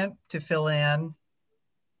requirement to fill in?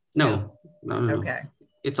 No. Okay.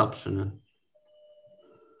 It's optional.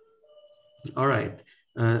 All right.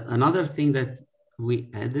 Another thing that we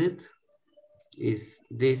added is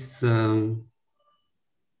this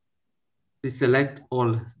the select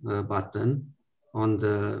all button on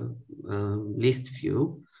the list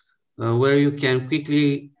view, where you can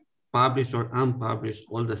quickly publish or unpublish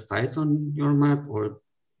all the sites on your map, or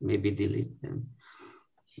maybe delete them.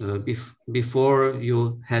 Before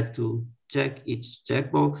you had to check each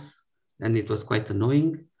checkbox, and it was quite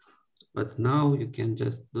annoying, but now you can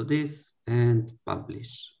just do this and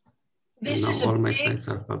publish. This and is now all my sites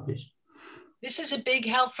are published. This is a big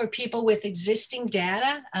help for people with existing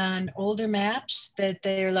data on older maps that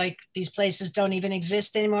they're like, these places don't even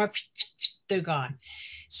exist anymore. They're gone.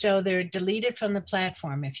 So they're deleted from the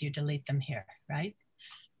platform if you delete them here, right?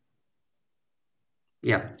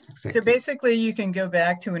 Yeah, exactly. So basically you can go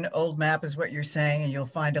back to an old map is what you're saying, and you'll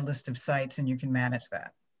find a list of sites and you can manage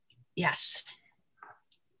that. Yes.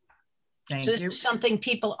 Thank so this you. is something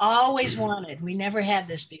people always wanted. We never had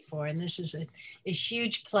this before. And this is a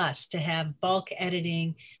huge plus to have bulk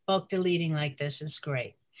editing, bulk deleting like this is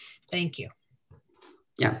great. Thank you.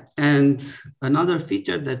 Yeah, and another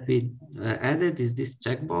feature that we added is this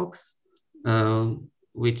checkbox,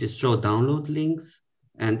 which is show download links.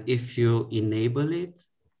 And if you enable it,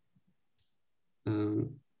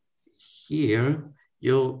 here,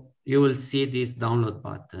 you will see this download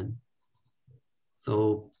button.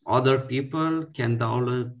 So other people can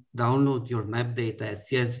download your map data as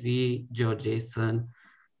CSV, GeoJSON,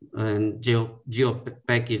 and geo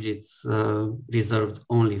package. It's reserved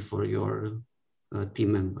only for your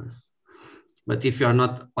team members. But if you are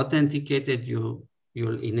not authenticated, you'll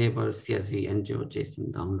enable CSV and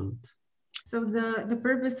GeoJSON download. So the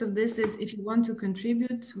purpose of this is if you want to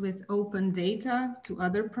contribute with open data to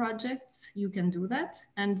other projects, you can do that.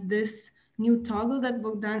 And this new toggle that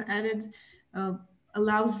Bogdan added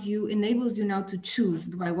enables you now to choose.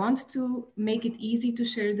 Do I want to make it easy to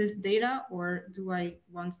share this data, or do I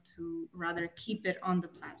want to rather keep it on the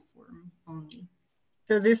platform only?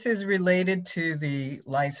 So this is related to the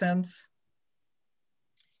license?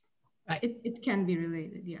 Right. It can be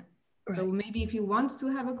related, yeah. Right. So maybe if you want to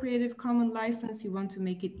have a Creative Commons license, you want to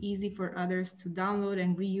make it easy for others to download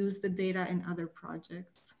and reuse the data in other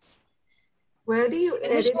projects. Where do you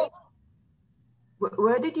edit it?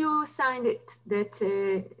 Where did you sign it that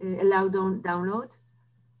allow download?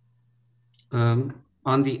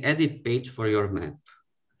 On the edit page for your map.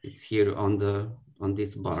 It's here on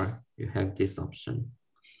this bar. You have this option.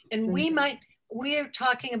 And we're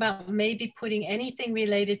talking about maybe putting anything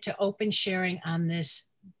related to open sharing on this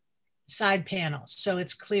side panel. So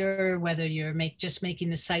it's clearer whether you're just making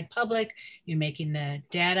the site public, you're making the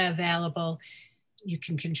data available. You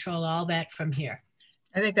can control all that from here.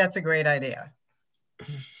 I think that's a great idea,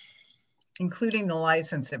 including the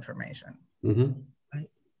license information. Mm-hmm. Right.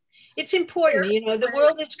 It's important, you know, the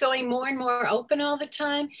world is going more and more open all the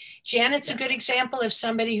time. Janet's a good example of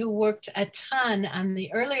somebody who worked a ton on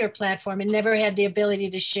the earlier platform and never had the ability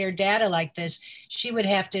to share data like this. She would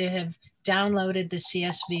have to have downloaded the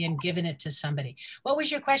CSV and given it to somebody. What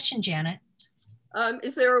was your question, Janet?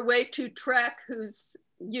 Is there a way to track who's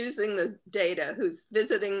using the data, who's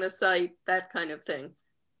visiting the site, that kind of thing?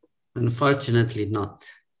 Unfortunately not.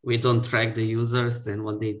 We don't track the users and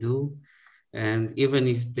what they do. And even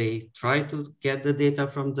if they try to get the data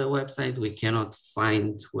from the website, we cannot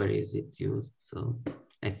find where is it used. So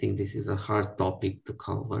I think this is a hard topic to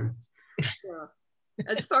cover. Sure.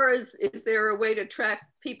 As far as, is there a way to track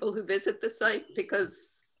people who visit the site?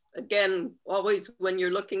 Because again, always when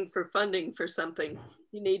you're looking for funding for something,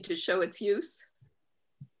 you need to show its use.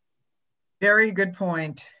 Very good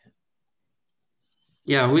point.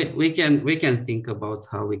 Yeah, we can think about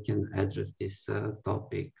how we can address this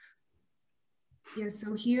topic. Yeah,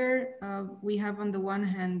 so here we have on the one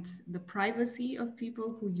hand, the privacy of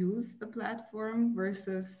people who use the platform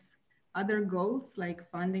versus other goals like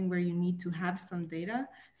funding where you need to have some data.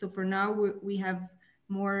 So for now, we have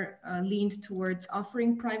more leaned towards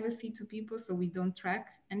offering privacy to people. So we don't track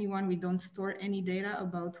anyone, we don't store any data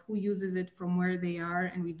about who uses it from where they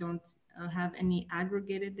are, and we don't have any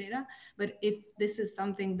aggregated data. But if this is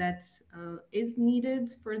something that is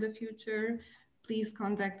needed for the future, please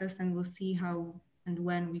contact us and we'll see how and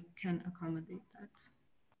when we can accommodate that.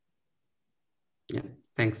 Yeah,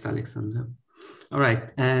 thanks, Alexandra. All right,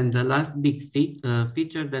 and the last big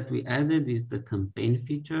feature that we added is the campaign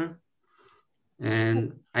feature.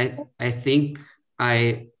 And I think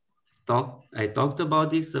I talked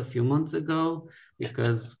about this a few months ago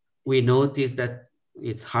because we noticed that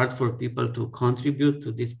it's hard for people to contribute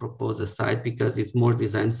to this proposal site because it's more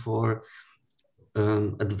designed for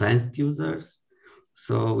advanced users.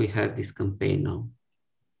 So we have this campaign now.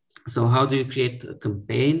 So how do you create a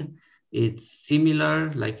campaign? It's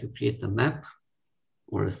similar, like you create a map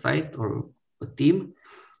or a site or a theme.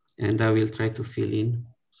 And I will try to fill in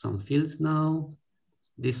some fields now.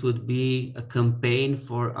 This would be a campaign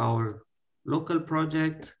for our local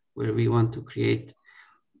project where we want to create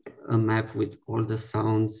a map with all the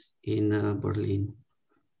sounds in Berlin.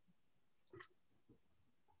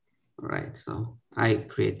 All right, so I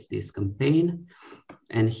create this campaign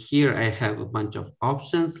and here I have a bunch of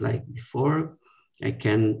options like before. I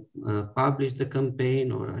can publish the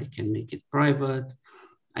campaign or I can make it private.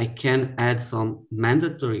 I can add some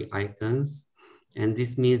mandatory icons. And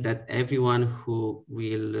this means that everyone who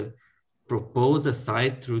will propose a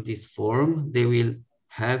site through this form, they will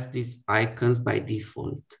have these icons by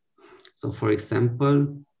default. So for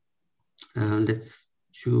example, let's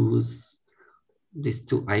choose these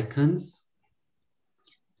two icons.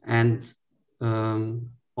 And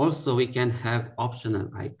also we can have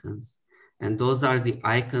optional icons. And those are the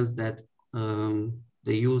icons that the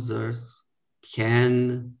users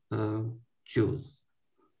can choose.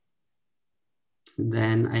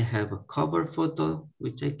 Then I have a cover photo,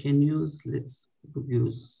 which I can use. Let's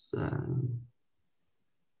use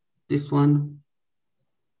this one.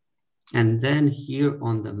 And then here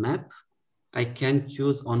on the map, I can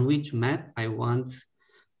choose on which map I want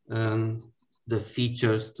the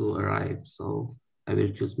features to arrive. So I will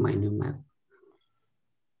choose my new map.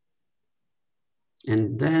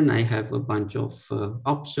 And then I have a bunch of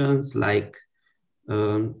options like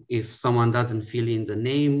if someone doesn't fill in the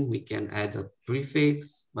name, we can add a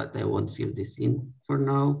prefix, but I won't fill this in for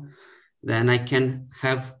now. Then I can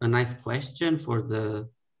have a nice question for the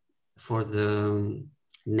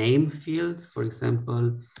name field. For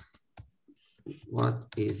example, what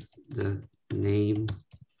is the name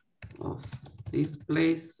of this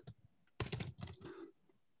place?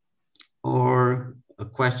 Or a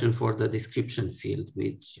question for the description field,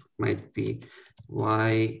 which might be,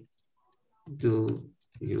 why do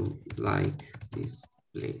you like this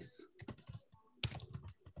place?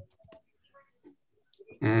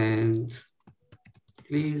 And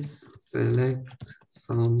please select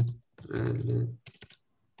some relevant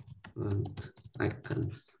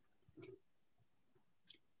icons.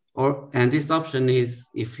 And this option is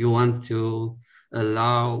if you want to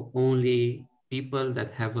allow only people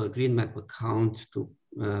that have a GreenMap account to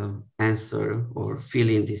answer or fill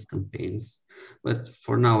in these campaigns. But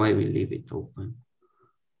for now, I will leave it open.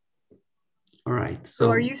 All right. So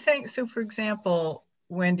are you saying, so for example,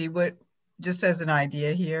 Wendy, what, just as an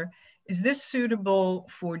idea here, is this suitable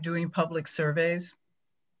for doing public surveys?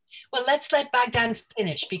 Well, let's let Bogdan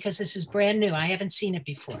finish because this is brand new. I haven't seen it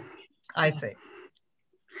before. So. I see.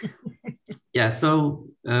 Yeah, so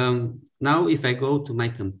now if I go to my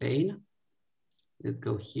campaign, let's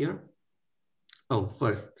go here. Oh,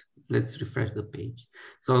 first, let's refresh the page.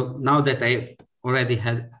 So now that I already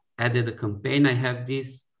had added a campaign, I have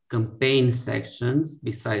these campaign sections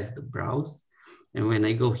besides the browse. And when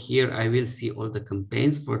I go here, I will see all the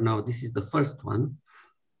campaigns. For now, this is the first one.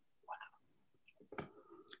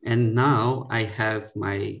 And now I have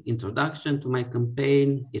my introduction to my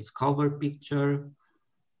campaign, its cover picture,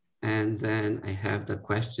 and then I have the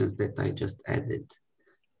questions that I just added.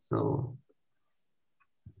 So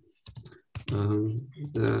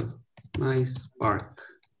the nice park,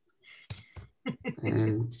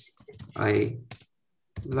 and I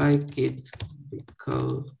like it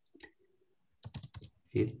because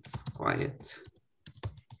it's quiet.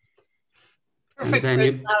 Perfect for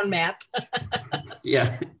a sound map.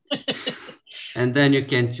 Yeah. And then you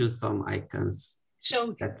can choose some icons.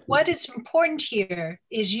 So what is important here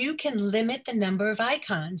is you can limit the number of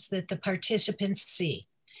icons that the participants see.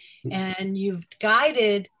 And you've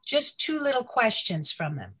guided just 2 little questions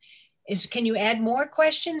from them. Can you add more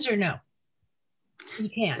questions or no? You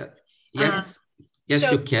can. Yes, yes,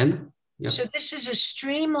 so, you can. Yep. So this is a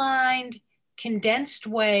streamlined, condensed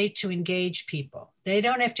way to engage people. They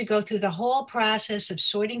don't have to go through the whole process of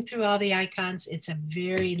sorting through all the icons. It's a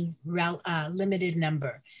very limited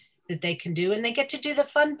number that they can do, and they get to do the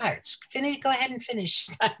fun parts. Go ahead and finish.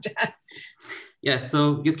 Yeah, so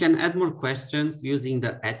you can add more questions using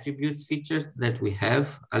the attributes features that we have.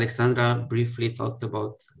 Alexandra briefly talked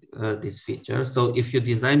about this feature. So if you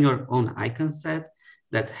design your own icon set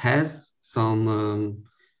that has some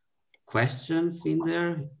questions in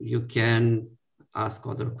there, you can ask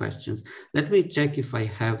other questions. Let me check if I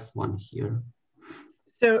have one here.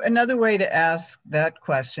 So another way to ask that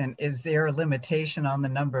question, is there a limitation on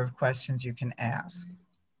the number of questions you can ask?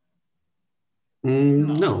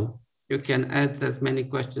 No, you can add as many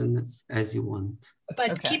questions as you want.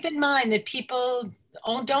 But keep in mind that people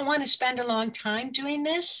don't want to spend a long time doing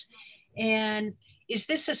this. And is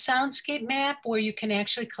this a soundscape map where you can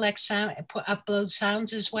actually collect sound, upload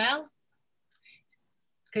sounds as well?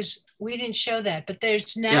 Because we didn't show that, but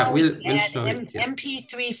there's now we'll show it, yeah.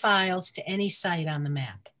 MP3 files to any site on the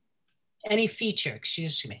map, any feature,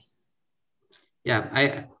 excuse me. Yeah, I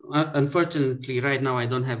unfortunately right now I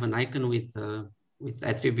don't have an icon with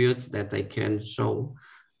attributes that I can show,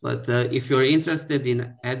 but if you're interested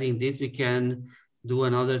in adding this, we can do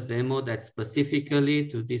another demo that's specifically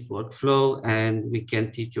to this workflow, and we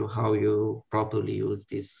can teach you how you properly use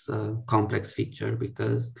this complex feature,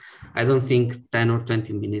 because I don't think 10 or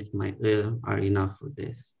 20 minutes are enough for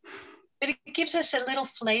this. But it gives us a little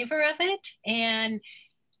flavor of it, and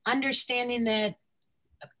understanding that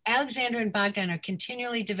Alexandra and Bogdan are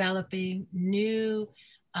continually developing new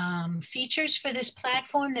features for this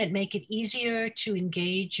platform that make it easier to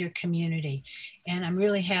engage your community. And I'm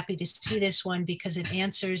really happy to see this one because it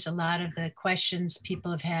answers a lot of the questions people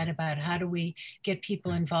have had about how do we get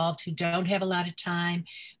people involved who don't have a lot of time,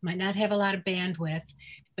 might not have a lot of bandwidth,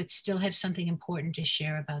 but still have something important to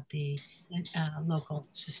share about the local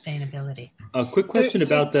sustainability. A quick question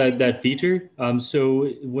about that feature. So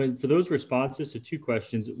for those responses, so 2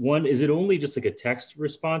 questions. One, is it only just like a text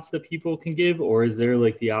response that people can give, or is there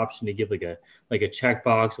like the option to give like a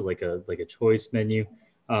checkbox or like a choice menu?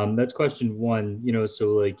 That's question 1. You know,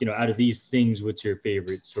 so like, you know, out of these things, what's your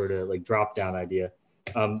favorite sort of like drop down idea?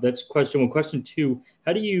 That's question 1. Question 2,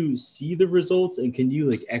 how do you see the results, and can you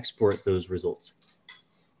like export those results?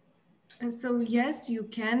 And so yes, you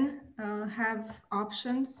can have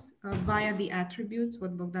options via the attributes,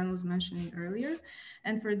 what Bogdan was mentioning earlier.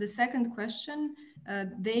 And for the second question,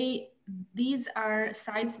 these are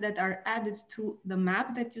sites that are added to the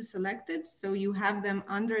map that you selected. So you have them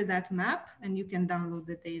under that map, and you can download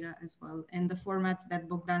the data as well in the formats that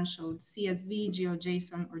Bogdan showed: CSV,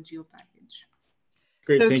 GeoJSON, or GeoPackage.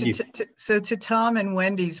 Great, thank you. So to Tom and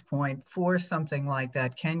Wendy's point, for something like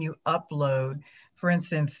that, can you upload, for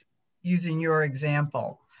instance, using your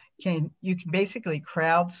example, you can basically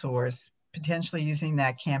crowdsource, potentially using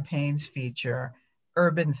that campaigns feature,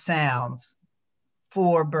 urban sounds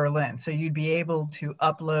for Berlin. So you'd be able to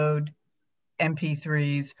upload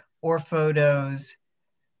MP3s or photos.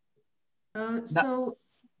 So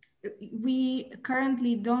we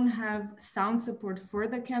currently don't have sound support for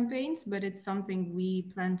the campaigns, but it's something we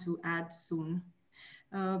plan to add soon.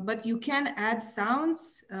 But you can add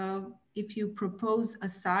sounds if you propose a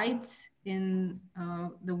site in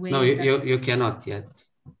the way. No, you cannot yet.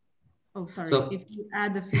 Oh, sorry. So, if you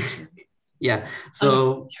add the feature. Yeah.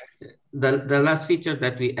 So the last feature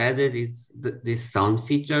that we added is this sound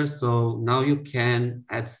feature. So now you can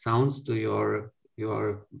add sounds to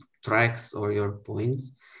your tracks or your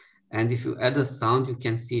points. And if you add a sound, you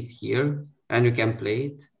can see it here and you can play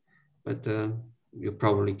it. But you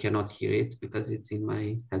probably cannot hear it because it's in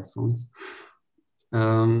my headphones.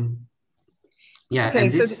 Yeah. Okay,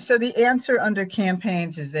 so the answer under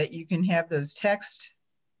campaigns is that you can have those text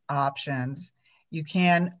options. You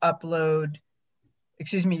can upload,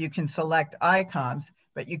 you can select icons,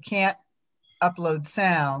 but you can't upload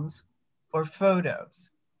sounds or photos.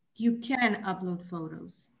 You can upload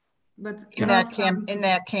photos, but in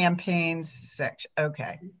that campaigns section.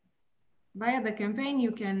 Okay. Via the campaign,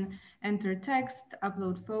 you can enter text,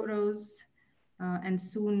 upload photos, and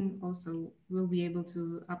soon also we'll be able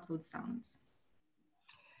to upload sounds.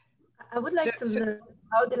 I would like to learn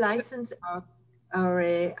how the license are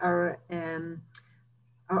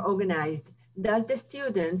organized. Does the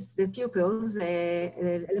students, the pupils,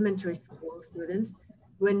 elementary school students,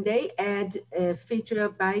 when they add a feature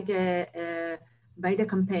by the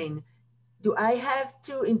campaign, do I have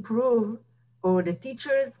to improve, or the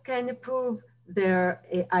teachers can improve their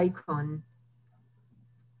icon?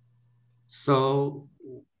 So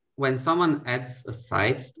when someone adds a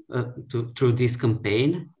site through this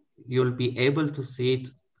campaign, you'll be able to see it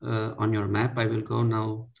on your map. I will go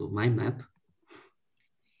now to my map.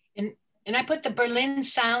 And I put the Berlin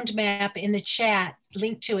sound map in the chat,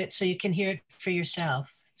 link to it so you can hear it for yourself.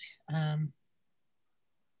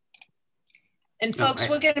 And folks,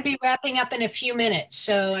 we're going to be wrapping up in a few minutes.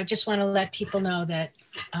 So I just want to let people know that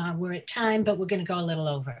we're at time, but we're going to go a little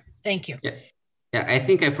over. Thank you. Yeah, I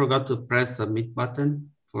think I forgot to press submit button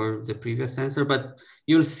for the previous answer, but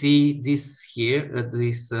you'll see this here,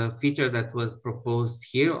 this feature that was proposed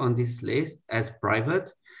here on this list as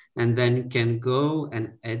private, and then you can go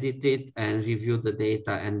and edit it and review the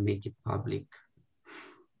data and make it public.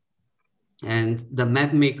 And the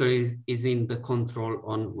map maker is in the control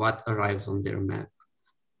on what arrives on their map.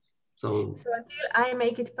 So until I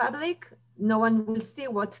make it public, no one will see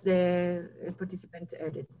what the participant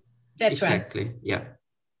added. That's exactly, right. Yeah.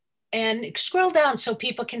 And scroll down so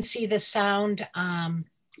people can see the sound,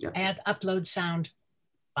 add upload sound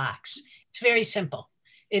box. It's very simple.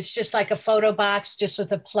 It's just like a photo box, just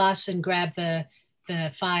with a plus, and grab the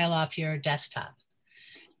file off your desktop.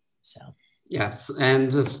 So. Yes,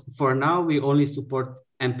 and for now we only support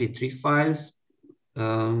MP3 files,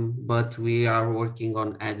 but we are working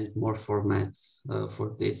on adding more formats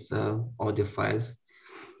for these audio files.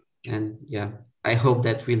 And yeah, I hope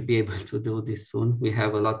that we'll be able to do this soon. We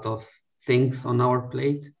have a lot of things on our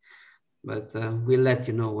plate, but we'll let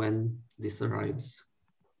you know when this arrives.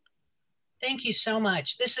 Thank you so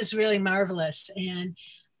much. This is really marvelous. And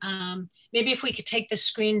maybe if we could take the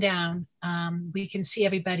screen down, we can see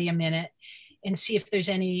everybody a minute and see if there's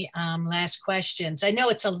any last questions. I know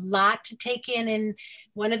it's a lot to take in, and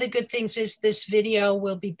one of the good things is this video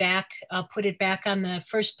will be back. I'll put it back on the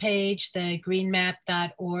first page, the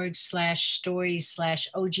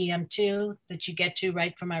greenmap.org/stories/OGM2 that you get to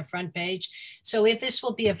right from our front page. So if this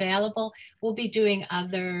will be available, we'll be doing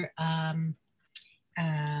other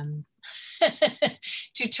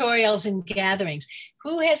tutorials and gatherings.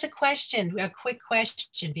 Who has a question, a quick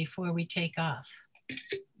question before we take off?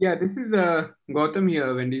 Yeah, this is Gautam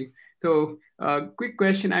here, Wendy. So quick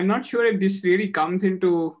question. I'm not sure if this really comes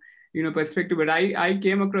into perspective, but I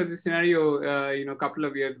came across this scenario a couple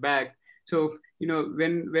of years back. So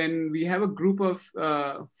when we have a group of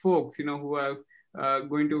folks who are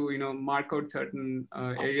going to mark out certain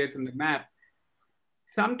areas on the map,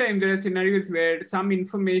 sometimes there are scenarios where some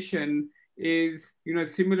information is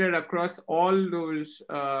similar across all those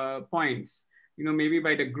points, maybe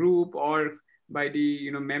by the group or by the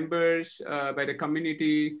members, by the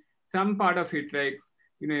community, some part of it, like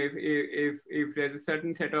if there's a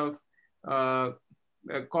certain set of a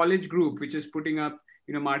college group which is putting up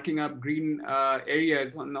marking up green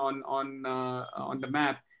areas on the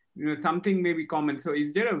map, something may be common. So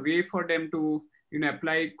is there a way for them to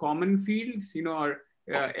apply common fields, or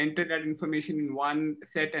enter that information in one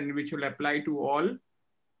set and which will apply to all?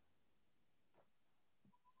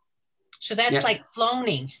 So that's like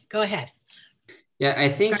cloning. Go ahead. Yeah, I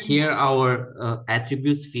think here our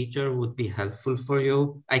attributes feature would be helpful for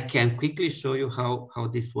you. I can quickly show you how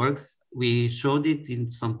this works. We showed it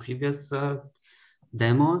in some previous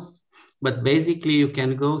demos, but basically you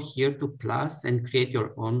can go here to plus and create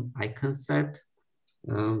your own icon set.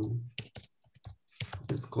 Let's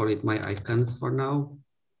call it my icons for now,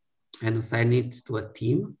 and assign it to a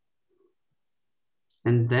theme.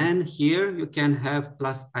 And then here you can have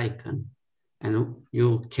plus icon, and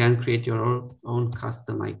you can create your own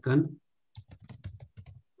custom icon.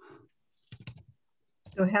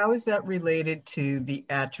 So how is that related to the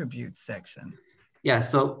attributes section? Yeah,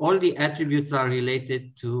 so all the attributes are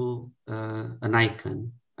related to an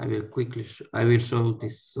icon. I will quickly show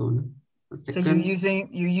this soon. So you're using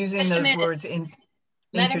those words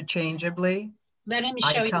interchangeably? Let him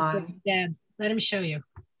show you. Yeah, let him show you.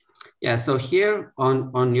 Yeah, so here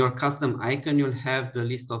on your custom icon, you'll have the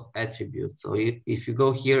list of attributes. So if you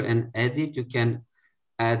go here and edit, you can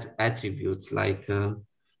add attributes like, I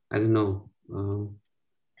don't know,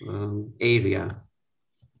 area.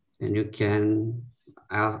 And you can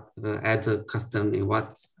add a custom name.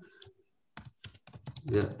 What's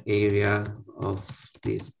the area of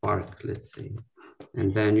this park, let's say.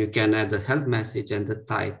 And then you can add a help message and the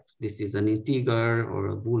type. This is an integer or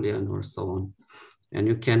a Boolean or so on. And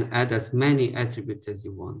you can add as many attributes as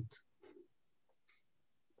you want.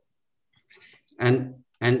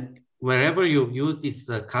 And wherever you use this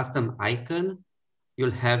custom icon,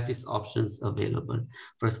 you'll have these options available.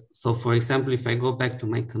 So for example, if I go back to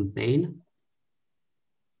my campaign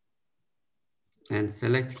and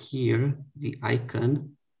select here the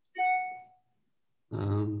icon,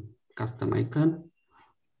 custom icon,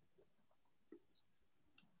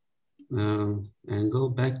 and go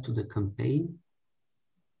back to the campaign,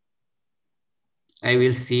 I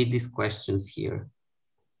will see these questions here,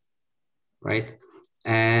 right?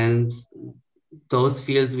 And those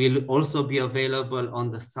fields will also be available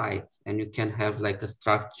on the site, and you can have like a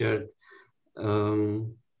structured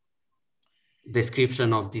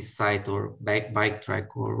description of this site or bike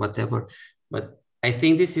track or whatever. But I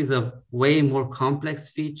think this is a way more complex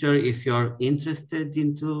feature. If you're interested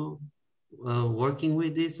into working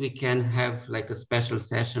with this, we can have like a special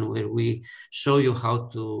session where we show you how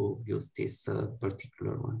to use this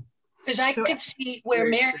particular one. Because I could see where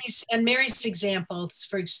Mary's examples,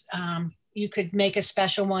 you could make a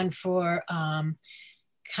special one for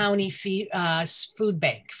county food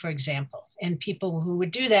bank, for example, and people who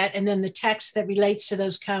would do that. And then the text that relates to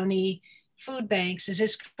those county food banks, is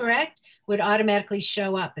this correct, would automatically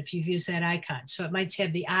show up if you've used that icon. So it might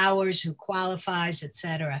have the hours, who qualifies,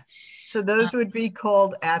 etc. So those would be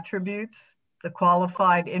called attributes, the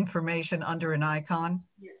qualified information under an icon?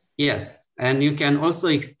 Yes. Yes, and you can also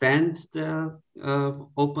extend the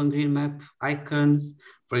OpenGreenMap icons.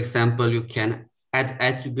 For example, you can add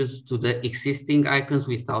attributes to the existing icons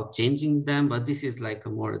without changing them, but this is like a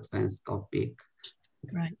more advanced topic.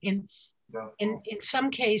 Right. In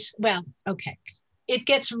some case, well, okay. It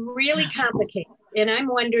gets really complicated. And I'm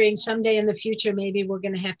wondering someday in the future, maybe we're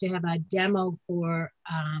going to have a demo for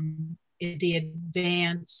the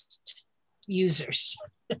advanced users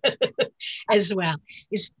as well.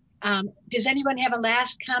 Does anyone have a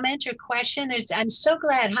last comment or question? I'm so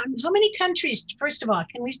glad. How many countries, first of all,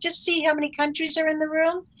 can we just see how many countries are in the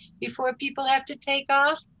room before people have to take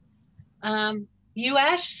off?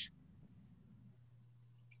 US?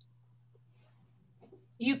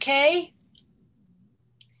 UK?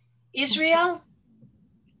 Israel?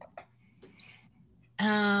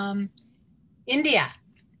 India?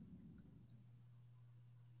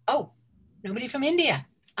 Oh, nobody from India.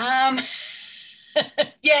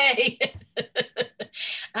 Yay.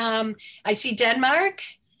 I see Denmark.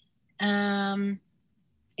 And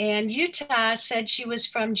Utah said she was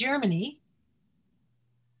from Germany.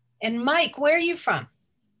 And Mike, where are you from?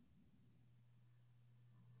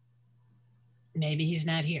 Maybe he's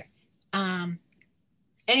not here.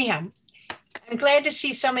 Anyhow, I'm glad to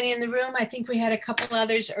see so many in the room. I think we had a couple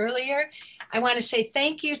others earlier. I want to say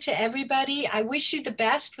thank you to everybody. I wish you the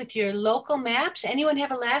best with your local maps. Anyone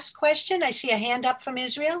have a last question? I see a hand up from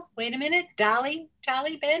Israel. Wait a minute. Tali,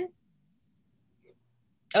 Ben?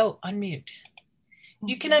 Oh, unmute.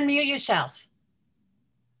 You can unmute yourself.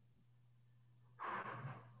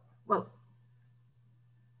 Well,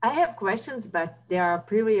 I have questions, but they are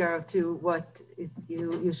prior to what is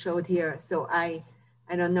you showed here. So I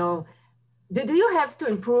don't know. Do you have to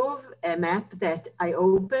improve a map that I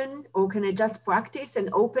open, or can I just practice and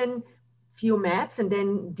open few maps and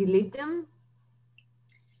then delete them?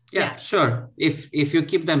 Yeah, sure. If you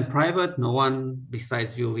keep them private, no one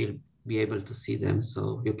besides you will be able to see them.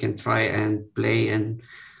 So you can try and play and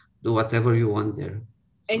do whatever you want there.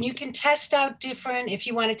 And you can test out if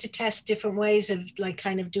you wanted to test different ways of like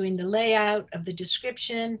kind of doing the layout of the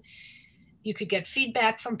description. You could get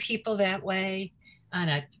feedback from people that way on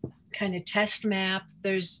a kind of test map.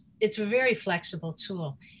 It's a very flexible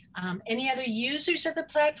tool. Any other users of the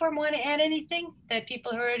platform want to add anything that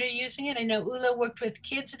people who are already using it? I know Ula worked with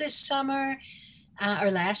kids this summer or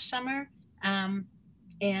last summer.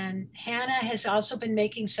 And Hannah has also been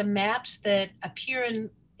making some maps that appear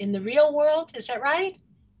in the real world. Is that right?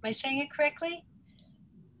 Am I saying it correctly?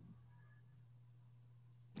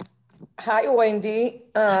 Hi, Wendy.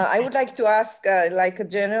 I would like to ask like a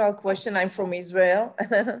general question. I'm from Israel,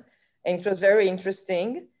 and it was very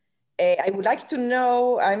interesting. I would like to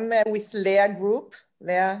know, I'm with Leah Group,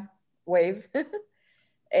 Leah Wave,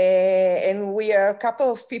 and we are a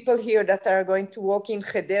couple of people here that are going to walk in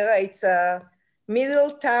Hedera. It's a middle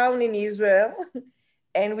town in Israel.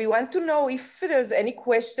 And we want to know if there's any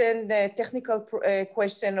question, technical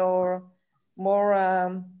question or more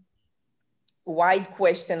wide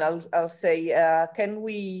question, I'll say, can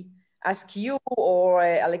we ask you or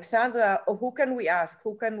Alexandra, or who can we ask?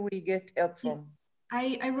 Who can we get help from?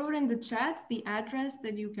 I wrote in the chat the address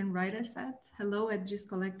that you can write us at,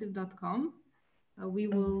 hello@giscollective.com. We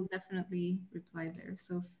will definitely reply there.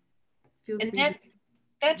 So feel free.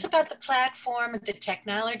 That's about the platform, the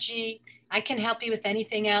technology. I can help you with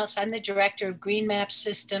anything else. I'm the director of Green Map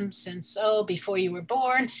Systems since, before you were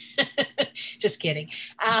born. Just kidding.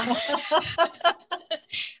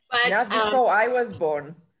 But, not before I was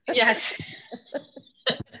born. Yes.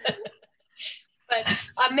 But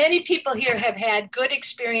many people here have had good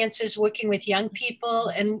experiences working with young people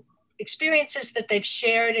and experiences that they've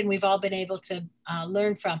shared and we've all been able to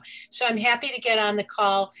learn from. So I'm happy to get on the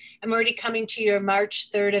call. I'm already coming to your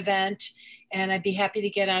March 3rd event, and I'd be happy to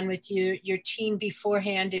get on with your team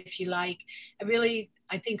beforehand if you like. I really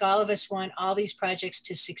I think all of us want all these projects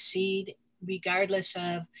to succeed, regardless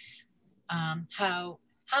of how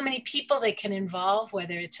many people they can involve,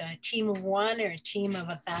 whether it's a team of 1 or a team of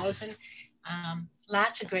 1,000.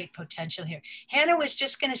 Lots of great potential here. Hannah was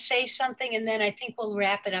just going to say something, and then I think we'll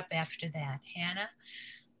wrap it up after that. Hannah?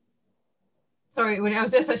 Sorry, when I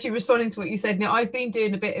was just actually responding to what you said. Now, I've been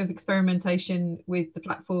doing a bit of experimentation with the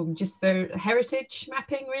platform just for heritage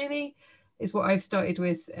mapping, really, is what I've started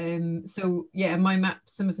with. So yeah, my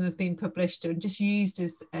maps, some of them have been published and just used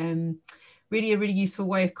as really a really useful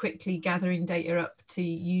way of quickly gathering data up to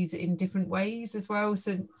use it in different ways as well.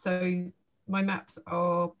 So my maps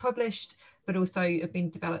are published, but also have been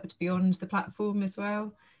developed beyond the platform as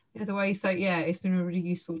well in other ways. So yeah, it's been a really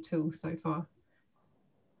useful tool so far.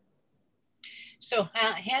 So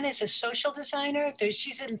Hannah's a social designer.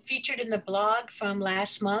 She's featured in the blog from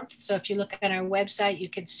last month. So if you look on our website, you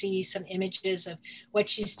can see some images of what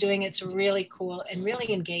she's doing. It's really cool and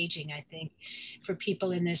really engaging, I think, for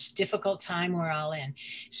people in this difficult time we're all in.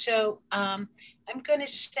 So I'm going to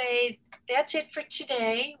say that's it for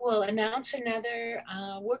today. We'll announce another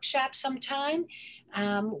workshop sometime.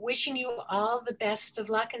 Wishing you all the best of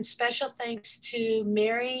luck, and special thanks to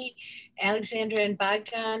Mary, Alexandra, and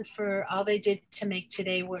Bogdan for all they did to make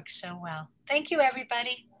today work so well. Thank you,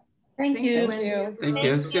 everybody. Thank you. Thank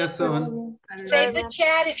you. See you soon. Save the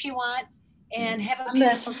chat if you want, and have a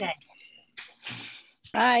beautiful day.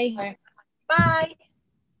 Bye. Bye.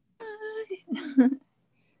 Bye.